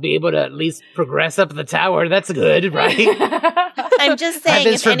will be able to at least progress up the tower, that's good, right? I'm just saying,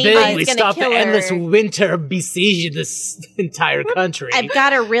 Heavens if forbid we anybody's gonna stop the kill endless her, winter besieging this entire country. I've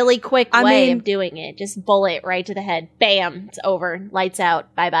got a really quick I way mean- of doing it. Just bullet right to the head. Bam! It's over. Lights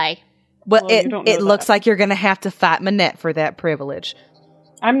out. Bye bye. Well, Well, you don't know it looks that. like you're going to have to fight Manette for that privilege.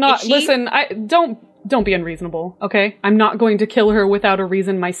 I'm not. Is she- Listen, don't be unreasonable, okay? I'm not going to kill her without a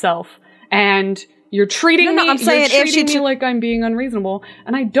reason myself. And you're treating No, me. I'm saying you're if she treating me like I'm being unreasonable,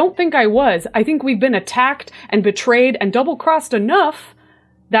 and I don't think I was. I think we've been attacked and betrayed and double-crossed enough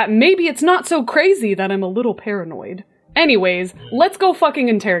that maybe it's not so crazy that I'm a little paranoid. Anyways, let's go fucking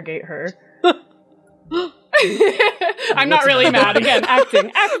interrogate her. I'm not really mad. Again,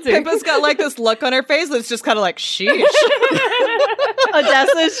 acting. Pippa's got like this look on her face that's just kind of like, sheesh.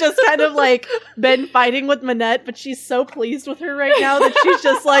 Odessa's just kind of like been fighting with Manette, but she's so pleased with her right now that she's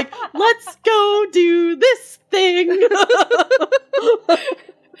just like, let's go do this thing.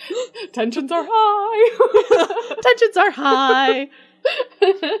 Tensions are high. Tensions are high.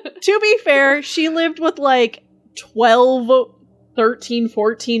 To be fair, she lived with like 12 13,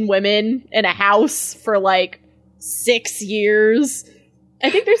 14 women in a house for like 6 years. I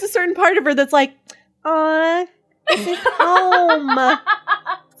think there's a certain part of her that's like, aw, this is home.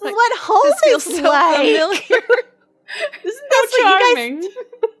 This is what home feels is so like. familiar. Isn't that what charming. Isn't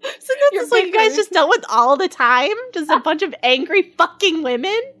that what you guys just dealt with all the time? Just a bunch of angry fucking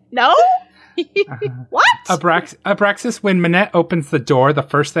women? No? What? Abraxas, when Minette opens the door, the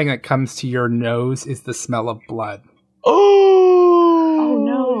first thing that comes to your nose is the smell of blood. Oh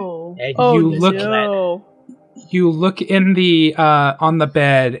no. And You look in the on the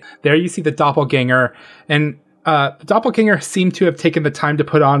bed. There you see the doppelganger, and the doppelganger seemed to have taken the time to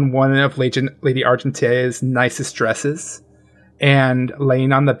put on one of Lady Argentea's nicest dresses. And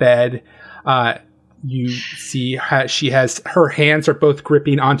laying on the bed, you see her hands are both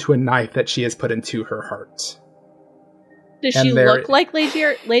gripping onto a knife that she has put into her heart. Does she look like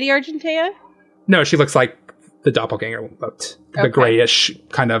Lady Argentea? No, she looks like the doppelganger looked. The grayish,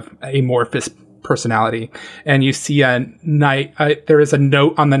 kind of amorphous personality. And you see there is a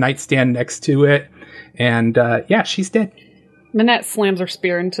note on the nightstand next to it. And she's dead. Minette slams her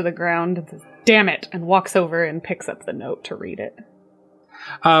spear into the ground and says, "Damn it," and walks over and picks up the note to read it.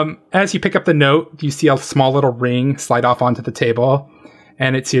 As you pick up the note, you see a small little ring slide off onto the table.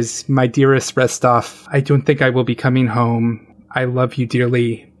 And it says, "My dearest Restov, I don't think I will be coming home. I love you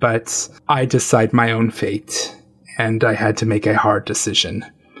dearly, but I decide my own fate. And I had to make a hard decision.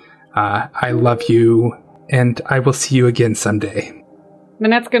 I love you, and I will see you again someday."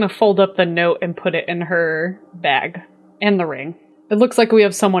 Minette's gonna fold up the note and put it in her bag. And the ring. It looks like we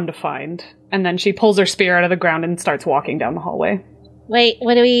have someone to find. And then she pulls her spear out of the ground and starts walking down the hallway. Wait,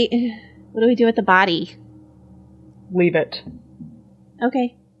 what do we do with the body? Leave it.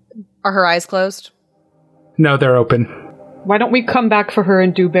 Okay. Are her eyes closed? No, they're open. Why don't we come back for her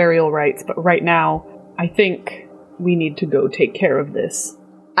and do burial rites? But right now, I think we need to go take care of this.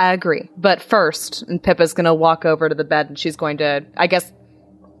 I agree. But first, and Pippa's going to walk over to the bed and she's going to, I guess,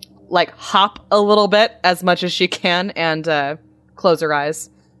 like hop a little bit as much as she can and close her eyes.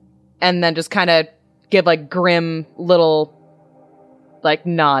 And then just kind of give like grim little like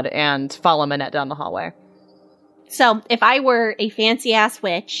nod and follow Minette down the hallway. So, if I were a fancy-ass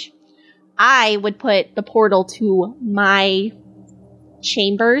witch, I would put the portal to my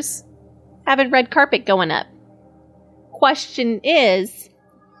chambers, have a red carpet going up. Question is...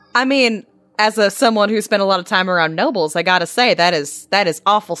 I mean, as someone who spent a lot of time around nobles, I gotta say, that is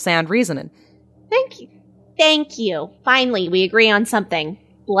awful sound reasoning. Thank you. Finally, we agree on something.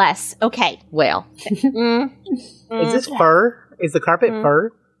 Bless. Okay. Well. Is this fur? Is the carpet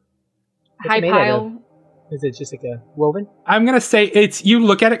fur? What's High it made out pile. of? Is it just like a woven? I'm going to say you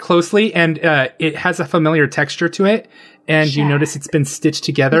look at it closely and it has a familiar texture to it. And you notice it's been stitched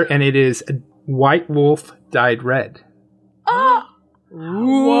together and it is a white wolf dyed red. Oh!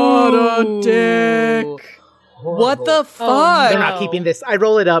 What a dick! What the fuck? They're not keeping this. I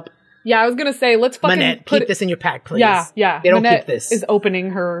roll it up. Yeah, I was gonna say, let's fucking Minette, put keep this in your pack, please. Yeah. They don't Minette keep this. is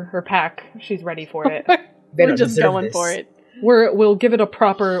opening her pack. She's ready for it. They We're don't just deserve going this. for it. We'll give it a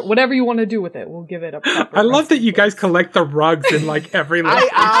proper, whatever you want to do with it, we'll give it a proper. I love that you guys collect the rugs in like every level.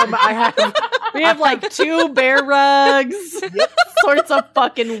 I have. We have like 2 bear rugs. Sorts of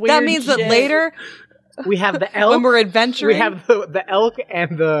fucking weird That means that shit. later, We have the elk. when we're adventuring, we have the elk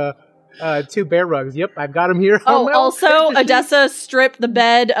and the 2 bear rugs. Yep, I've got them here. Oh, my also, own spreadsheet. Odessa stripped the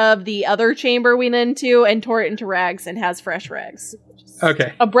bed of the other chamber we went into and tore it into rags and has fresh rags.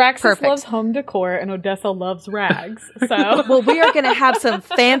 Okay. Abraxas Perfect. loves home decor and Odessa loves rags. So well, we are gonna have some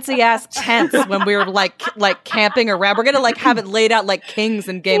fancy ass tents when we're like camping around. We're gonna like have it laid out like kings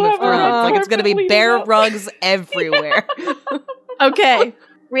in Game of We'll have Thrones. a Like it's gonna be carpet bear leading up. rugs everywhere. Okay.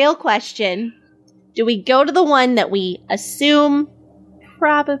 Real question. Do we go to the one that we assume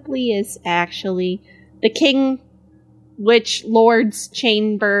probably is actually the King Witch Lord's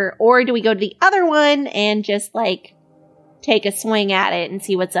chamber, or do we go to the other one and just like take a swing at it and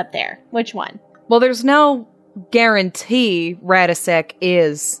see what's up there? Which one? Well, there's no guarantee Radisek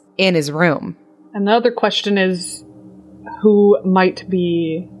is in his room. And the other question is, who might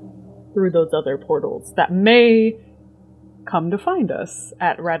be through those other portals that may come to find us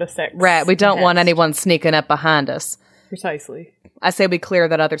at Radisek? Right, we don't want nest. anyone sneaking up behind us. Precisely. I say we clear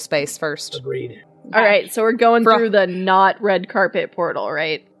that other space first. Agreed. All right, so we're going Bro. through the not red carpet portal,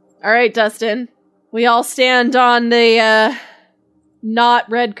 right? All right, Dustin. We all stand on the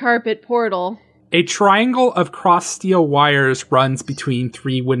not red carpet portal. A triangle of crossed steel wires runs between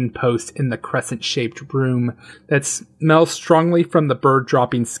 3 wooden posts in the crescent-shaped room that smells strongly from the bird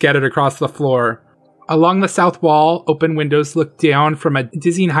droppings scattered across the floor. Along the south wall, open windows look down from a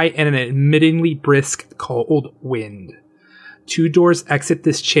dizzying height and an admittingly brisk, cold wind. 2 doors exit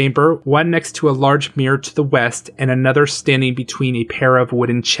this chamber, one next to a large mirror to the west and another standing between a pair of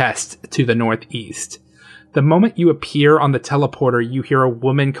wooden chests to the northeast. The moment you appear on the teleporter, you hear a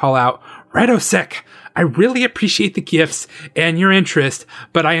woman call out, "Radosek, I really appreciate the gifts and your interest,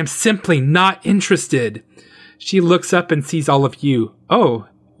 but I am simply not interested." She looks up and sees all of you. "Oh,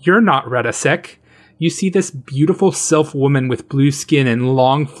 you're not Radosek." You see this beautiful sylph woman with blue skin and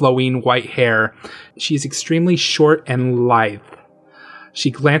long flowing white hair. She's extremely short and lithe. She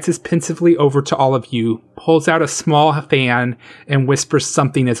glances pensively over to all of you, pulls out a small fan, and whispers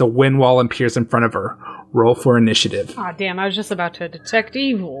something as a wind wall appears in front of her. Roll for initiative. Aw, damn, I was just about to detect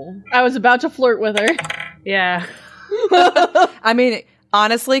evil. I was about to flirt with her. Yeah. I mean,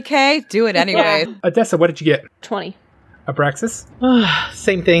 honestly, Kay, do it anyway. Odessa, what did you get? 20. Abraxas?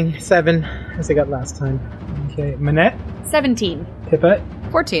 Same thing, 7, as I got last time. Okay. Manette? 17. Pippa?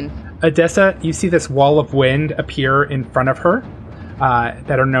 14. Odessa, you see this wall of wind appear in front of her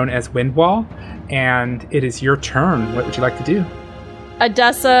that are known as wind wall, and it is your turn. What would you like to do?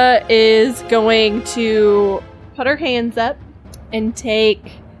 Odessa is going to put her hands up and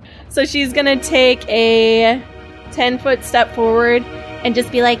take... So she's going to take a 10-foot step forward and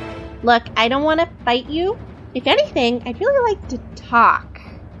just be like, look, I don't want to fight you. If anything, I'd really like to talk.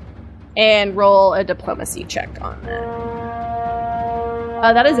 and roll a diplomacy check on that.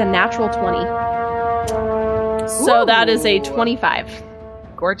 That is a natural 20. So that is a 25.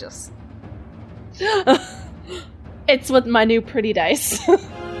 Gorgeous. It's with my new pretty dice.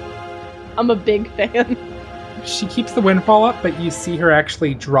 I'm a big fan. She keeps the windfall up, but you see her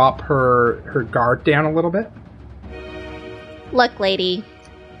actually drop her guard down a little bit. Look, lady,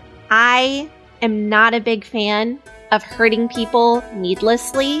 I am not a big fan of hurting people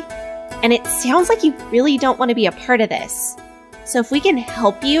needlessly, and it sounds like you really don't want to be a part of this. So if we can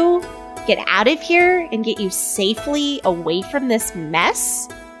help you get out of here and get you safely away from this mess,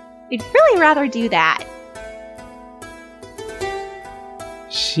 we'd really rather do that.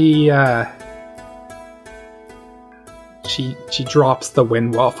 She drops the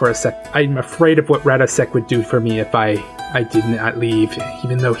wind wall for a sec. I'm afraid of what Radosek would do for me if I did not leave,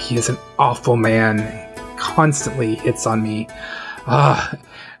 even though he is an awful man. Constantly hits on me.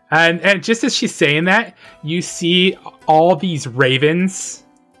 And just as she's saying that, you see all these ravens,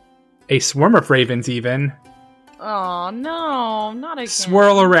 a swarm of ravens even, Oh, no, not again.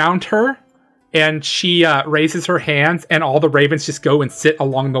 swirl around her, and she raises her hands, and all the ravens just go and sit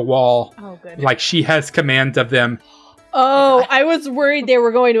along the wall. Oh, good. Like she has command of them. Oh, I was worried they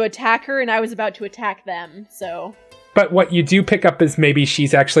were going to attack her, and I was about to attack them, so... But what you do pick up is maybe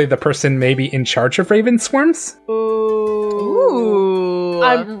she's actually the person maybe in charge of raven swarms. Ooh.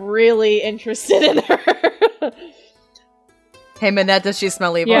 I'm really interested in her. Hey, Minette, does she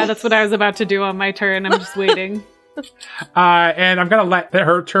smell evil? Yeah, that's what I was about to do on my turn. I'm just waiting. And I'm going to let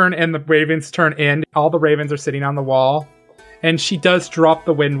her turn and the ravens turn in. All the ravens are sitting on the wall. And she does drop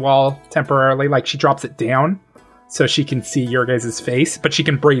the wind wall temporarily, like she drops it down so she can see your guys' face, but she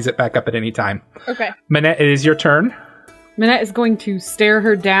can breeze it back up at any time. Okay. Minette, it is your turn. Minette is going to stare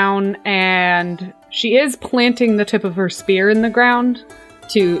her down, and she is planting the tip of her spear in the ground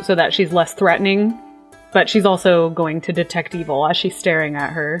so that she's less threatening. But she's also going to detect evil as she's staring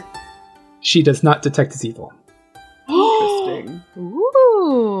at her. She does not detect as evil. Interesting.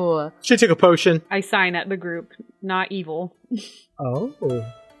 Ooh. She took a potion. I sign at the group, not evil. Oh.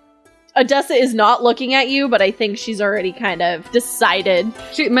 Odessa is not looking at you, but I think she's already kind of decided.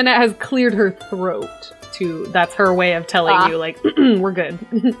 Minette has cleared her throat. That's her way of telling you, like, we're good.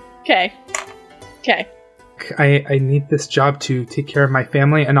 Okay. Okay. I need this job to take care of my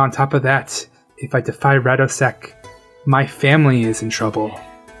family, and on top of that, if I defy Radosek, my family is in trouble.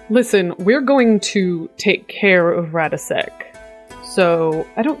 Listen, we're going to take care of Radosek. So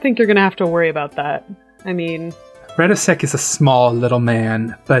I don't think you're going to have to worry about that. I mean... Radosek is a small little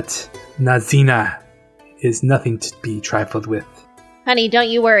man, but Nazina is nothing to be trifled with. honey, don't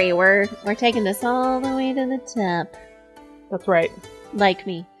you worry. We're taking this all the way to the top. That's right. Like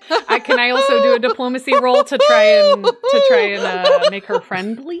me. Can I also do a diplomacy roll to try and make her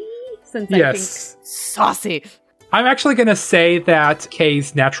friendly? Since Yes. Saucy. I'm actually going to say that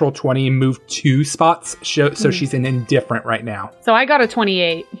Kay's natural 20 moved 2 spots, so she's in indifferent right now. So I got a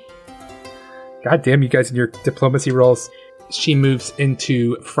 28. God damn you guys and your diplomacy rolls. She moves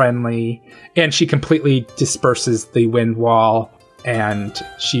into friendly, and she completely disperses the wind wall, and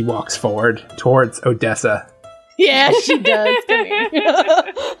she walks forward towards Odessa. Yeah, she does. Come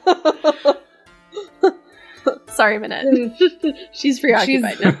here. Sorry, Minette. She's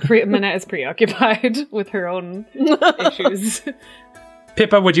preoccupied now. Minette is preoccupied with her own issues.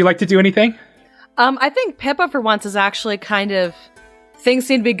 Pippa, would you like to do anything? I think Pippa, for once, is actually kind of... Things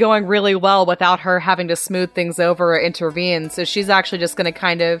seem to be going really well without her having to smooth things over or intervene. So she's actually just going to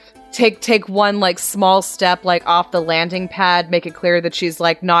kind of take one like small step like off the landing pad, make it clear that she's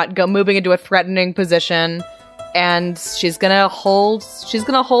like not moving into a threatening position, and she's gonna hold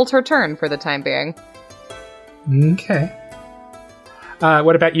her turn for the time being. Okay.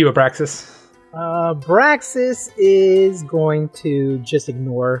 What about you, Abraxas? Braxis is going to just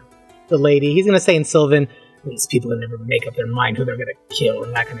ignore the lady. He's going to say in Sylvan, these people that never make up their mind who they're going to kill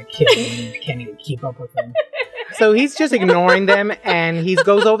and not going to kill, and you can't even keep up with them. So he's just ignoring them, and he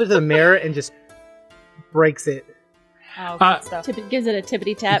goes over to the mirror and just breaks it. Oh, good stuff. Gives it a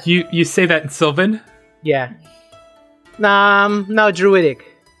tippity tap. You say that in Sylvan? Yeah. No, Druidic.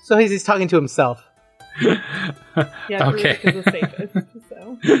 So he's talking to himself. Yeah, okay. Druidic is the safest,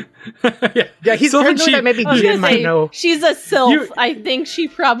 so. Yeah, he's Sylvan, paranoid that maybe Jin might know. She's a sylph. I think she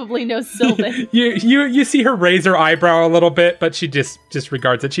probably knows Sylvan. You see her raise her eyebrow a little bit, but she just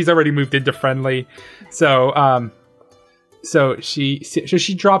regards it. She's already moved into friendly, so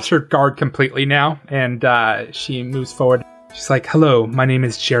she drops her guard completely now, and she moves forward. She's like, "Hello, my name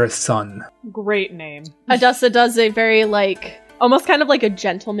is Jareth's son." Great name. Adessa does a very almost kind of like a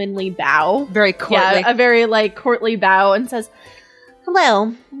gentlemanly bow. Very courtly. Yeah, a very courtly bow, and says,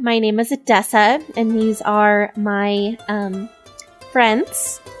 Hello, my name is Adessa, and these are my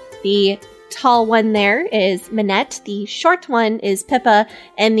friends. The tall one there is Minette, the short one is Pippa,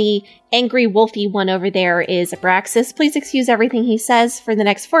 and the angry wolfy one over there is Abraxas. Please excuse everything he says. For the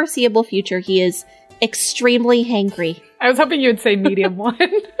next foreseeable future, he is extremely hangry. I was hoping you would say medium one.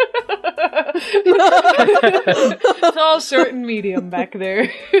 Tall, short, and medium back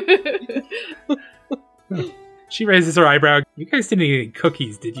there. She raises her eyebrow. You guys didn't eat any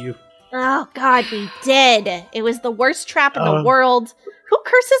cookies, did you? Oh, God, we did. It was the worst trap in the world. Who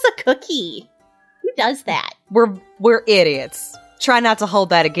curses a cookie? Who does that? We're idiots. Try not to hold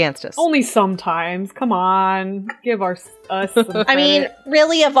that against us. Only sometimes. Come on. Give us some credit. I mean,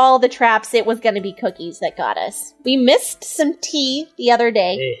 really, of all the traps, it was going to be cookies that got us. We missed some tea the other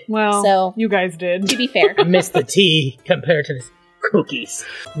day. Well, so, you guys did. To be fair. I missed the tea compared to the cookies.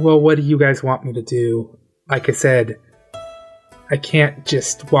 Well, what do you guys want me to do? Like I said, I can't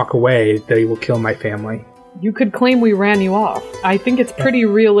just walk away. They will kill my family. You could claim we ran you off. I think it's pretty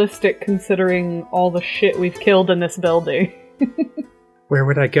realistic considering all the shit we've killed in this building. Where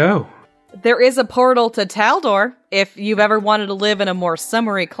would I go? There is a portal to Taldor if you've ever wanted to live in a more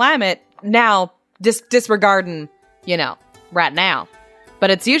summery climate. Now, disregarding, right now.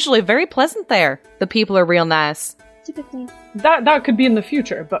 But it's usually very pleasant there. The people are real nice. Typically. That could be in the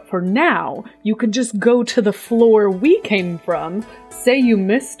future, but for now, you could just go to the floor we came from, say you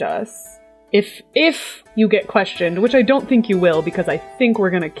missed us. If you get questioned, which I don't think you will, because I think we're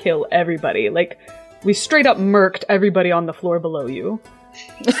gonna kill everybody. We straight up murked everybody on the floor below you.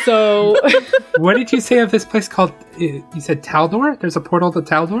 So... What did you say of this place called... You said Taldor? There's a portal to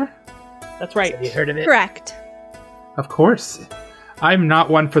Taldor? That's right. Have you heard of it? Correct. Of course. I'm not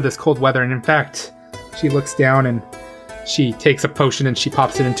one for this cold weather, and in fact, she looks down and she takes a potion and she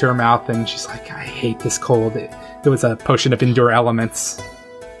pops it into her mouth, and she's like, I hate this cold. It was a potion of endure elements.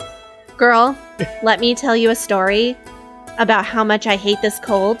 Girl, let me tell you a story about how much I hate this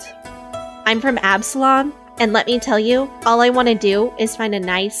cold. I'm from Absalom, and let me tell you, all I want to do is find a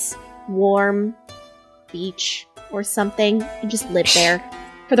nice, warm beach or something and just live there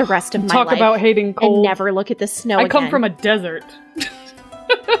for the rest of my life. Talk about hating cold. And never look at the snow again. I come from a desert.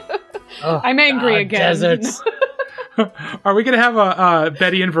 I'm angry again. Deserts. Are we going to have a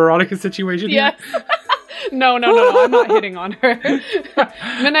Betty and Veronica situation here? Yes. No, I'm not hitting on her.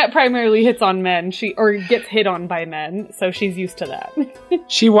 Minette primarily hits on men, or gets hit on by men, so she's used to that.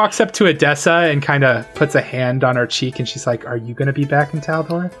 She walks up to Adessa and kind of puts a hand on her cheek, and she's like, are you going to be back in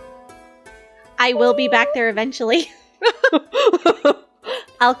Taldor? I will be back there eventually.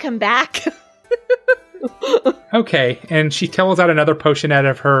 I'll come back. Okay, and she pulls out another potion out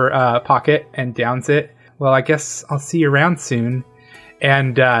of her pocket and downs it. Well, I guess I'll see you around soon.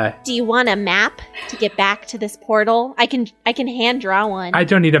 And do you want a map to get back to this portal? I can hand draw one. I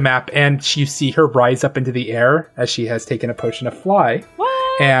don't need a map. And you see her rise up into the air as she has taken a potion of fly.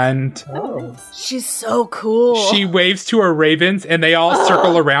 What? And She's so cool. She waves to her ravens, and they all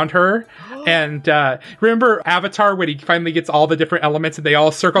circle around her. And remember Avatar when he finally gets all the different elements and they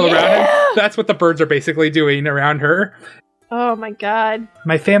all circle around him? That's what the birds are basically doing around her. Oh my god.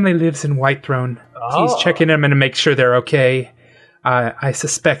 My family lives in Whitethrone. Please check in them and make sure they're okay. I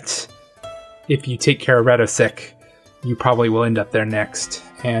suspect if you take care of Redosek, you probably will end up there next.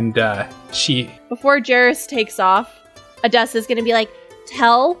 And Before Jareth takes off, Adessa's gonna be like,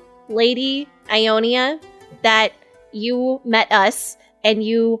 tell Lady Ionia, that you met us and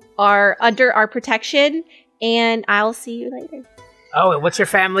you are under our protection, and I'll see you later. Oh, and what's your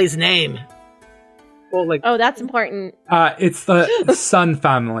family's name? Well, Oh, that's important. It's the Sun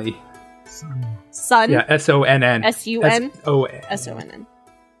family. Sun? Yeah, S-O-N-N. S-U-N? S-O-N. S-O-N-N.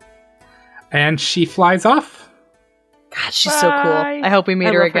 And she flies off. God, she's so cool. I hope we meet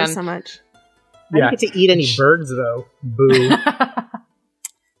I her love again. her so much. I didn't get to eat any birds, though. Boo.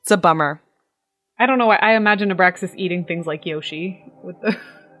 It's a bummer. I don't know why. I imagine Abraxas eating things like Yoshi. With the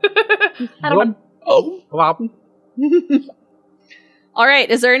I don't know. All right,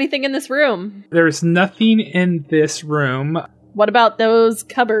 is there anything in this room? There's nothing in this room. What about those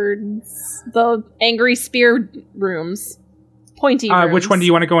cupboards? The angry spear rooms? Pointy rooms? Which one do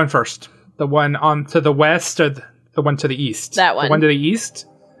you want to go in first? The one on to the west or the one to the east? That one. The one to the east?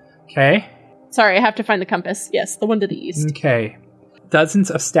 Okay. Sorry, I have to find the compass. Yes, the one to the east. Okay.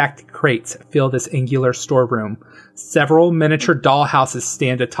 Dozens of stacked crates fill this angular storeroom. Several miniature dollhouses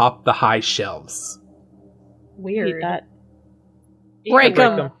stand atop the high shelves. Weird. Eat that. Break Break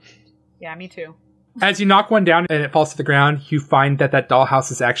 'em. them. Yeah, me too. As you knock one down and it falls to the ground, you find that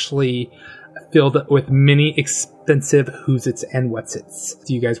dollhouse is actually filled with many expensive who's-its and what's-its.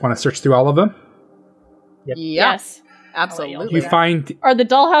 Do you guys want to search through all of them? Yep. Yes. Absolutely. You find... Are the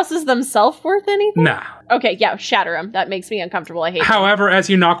dollhouses themselves worth anything? Nah. Okay, yeah, shatter them. That makes me uncomfortable. I hate them. However, as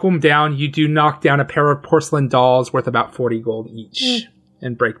you knock them down, you do knock down a pair of porcelain dolls worth about 40 gold each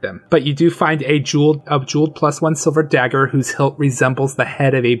and break them. But you do find a jeweled +1 silver dagger whose hilt resembles the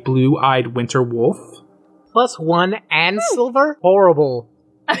head of a blue-eyed winter wolf. +1 and silver? Horrible.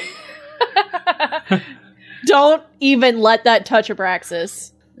 Don't even let that touch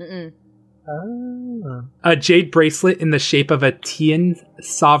Abraxas. Mm-mm. A jade bracelet in the shape of a Tian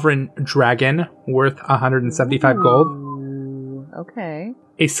sovereign dragon worth 175 gold. Ooh, okay.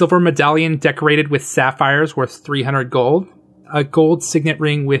 A silver medallion decorated with sapphires worth 300 gold. A gold signet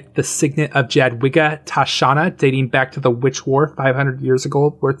ring with the signet of Jadwiga Tashana dating back to the Witch War 500 years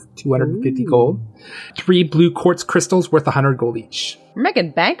ago worth 250 gold. 3 blue quartz crystals worth 100 gold each. We're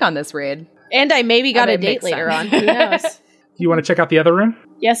making bank on this raid. And I maybe got And a it date makes later sense. on. Who knows? Do you want to check out the other room?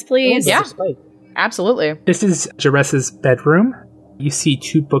 Yes, please. Yeah. Absolutely. This is Jares's bedroom. You see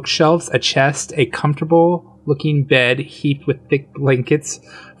 2 bookshelves, a chest, a comfortable looking bed heaped with thick blankets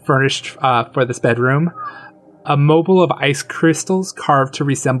furnished for this bedroom. A mobile of ice crystals carved to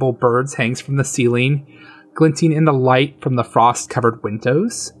resemble birds hangs from the ceiling, glinting in the light from the frost-covered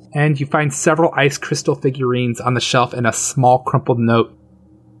windows. And you find several ice crystal figurines on the shelf and a small crumpled note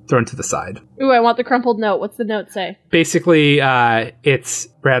thrown to the side. Ooh, I want the crumpled note. What's the note say? Basically, it's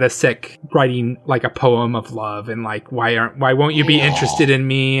Radasek writing like a poem of love and like, why won't you be interested in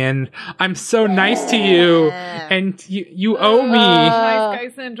me? And I'm so nice to you, and you owe me. Nice guy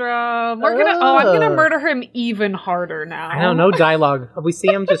syndrome. I'm gonna murder him even harder now. I don't know dialogue. If we see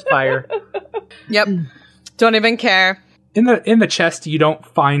him, just fire. Yep. Don't even care. In the chest, you don't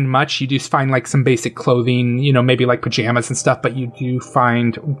find much. You just find like some basic clothing, maybe like pajamas and stuff. But you do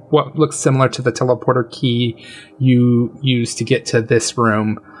find what looks similar to the teleporter key you used to get to this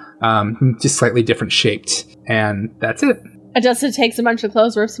room, just slightly different shaped, and that's it. Adessa takes a bunch of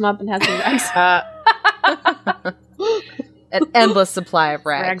clothes, rips them up, and has them rags. An endless supply of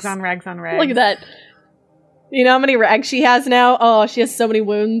rags. Rags on rags on rags. Look at that. You know how many rags she has now? Oh, she has so many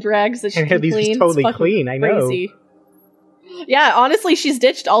wound rags that she And can these are clean. totally It's fucking clean, I know. crazy. Yeah, honestly, she's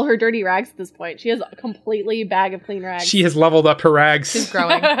ditched all her dirty rags at this point. She has a completely bag of clean rags. She has leveled up her rags. She's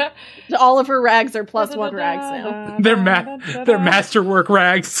growing. All of her rags are +1 rags now. They're masterwork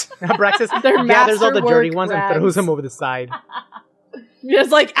rags. Abraxas, They're gathers all the dirty masterwork ones and rags. throws them over the side.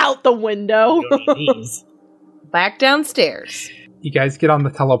 Just like out the window. Back downstairs. You guys get on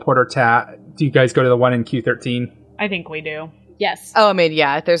the teleporter tab. Do you guys go to the one in Q13? I think we do. Yes. Oh, I mean,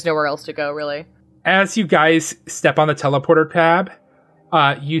 yeah, there's nowhere else to go, really. As you guys step on the teleporter tab,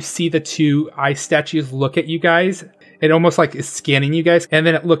 you see the 2 ice statues look at you guys. It almost like is scanning you guys. And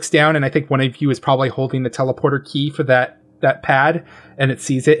then it looks down, and I think one of you is probably holding the teleporter key for that pad, and it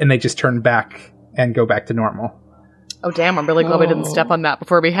sees it, and they just turn back and go back to normal. Oh, damn, I'm really glad we didn't step on that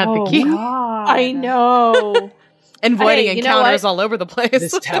before we had the key. I know. And voiding Hey, you know encounters what? all over the place.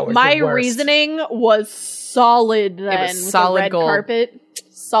 This tower's My the worst. reasoning was solid then. was with solid the red gold. carpet.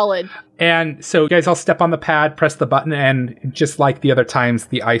 Solid. And so you guys all step on the pad, press the button, and just like the other times,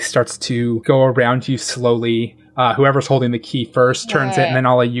 the ice starts to go around you slowly. Whoever's holding the key first turns it, and then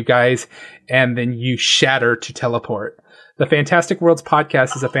all of you guys, and then you shatter to teleport. The Fantastic Worlds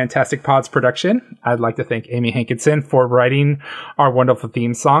podcast is a Fantastic Pods production. I'd like to thank Amy Hankinson for writing our wonderful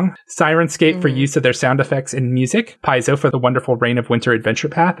theme song, Sirenscape for use of their sound effects and music, Paizo for the wonderful Reign of Winter adventure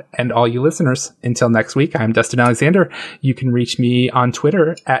path, and all you listeners. Until next week, I'm Dustin Alexander. You can reach me on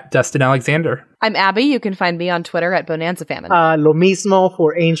Twitter at Dustin Alexander. I'm Abby. You can find me on Twitter at Bonanza Famine. Lo mismo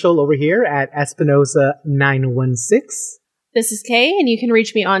for Angel over here at Espinosa916. This is Kay, and you can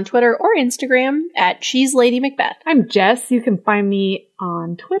reach me on Twitter or Instagram at Cheese Lady Macbeth. I'm Jess. You can find me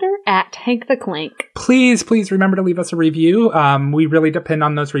on Twitter at Hank the Clank. Please remember to leave us a review. We really depend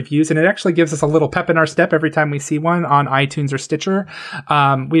on those reviews, and it actually gives us a little pep in our step every time we see one on iTunes or Stitcher.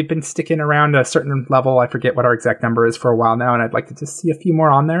 We've been sticking around a certain level. I forget what our exact number is for a while now, and I'd like to just see a few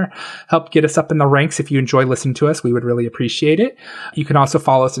more on there. Help get us up in the ranks. If you enjoy listening to us, we would really appreciate it. You can also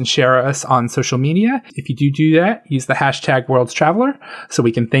follow us and share us on social media. If you do that, use the hashtag Worlds Traveler so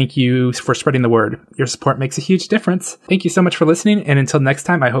we can thank you for spreading the word. Your support makes a huge difference. Thank you so much for listening, and until next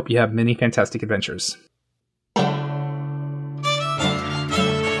time, I hope you have many fantastic adventures.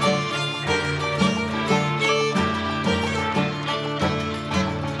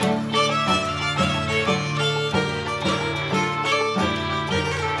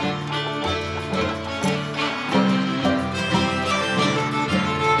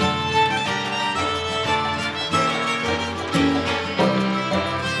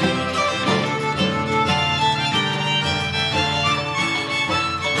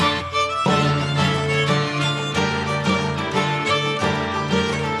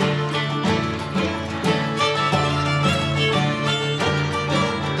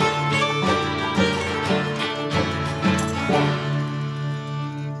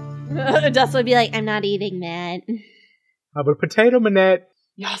 Dust would be like, I'm not eating that. But potato manette.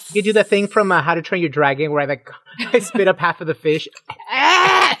 Yes. You do the thing from How to Train Your Dragon where I spit up half of the fish.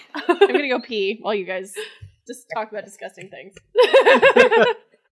 I'm gonna go pee while you guys just talk about disgusting things.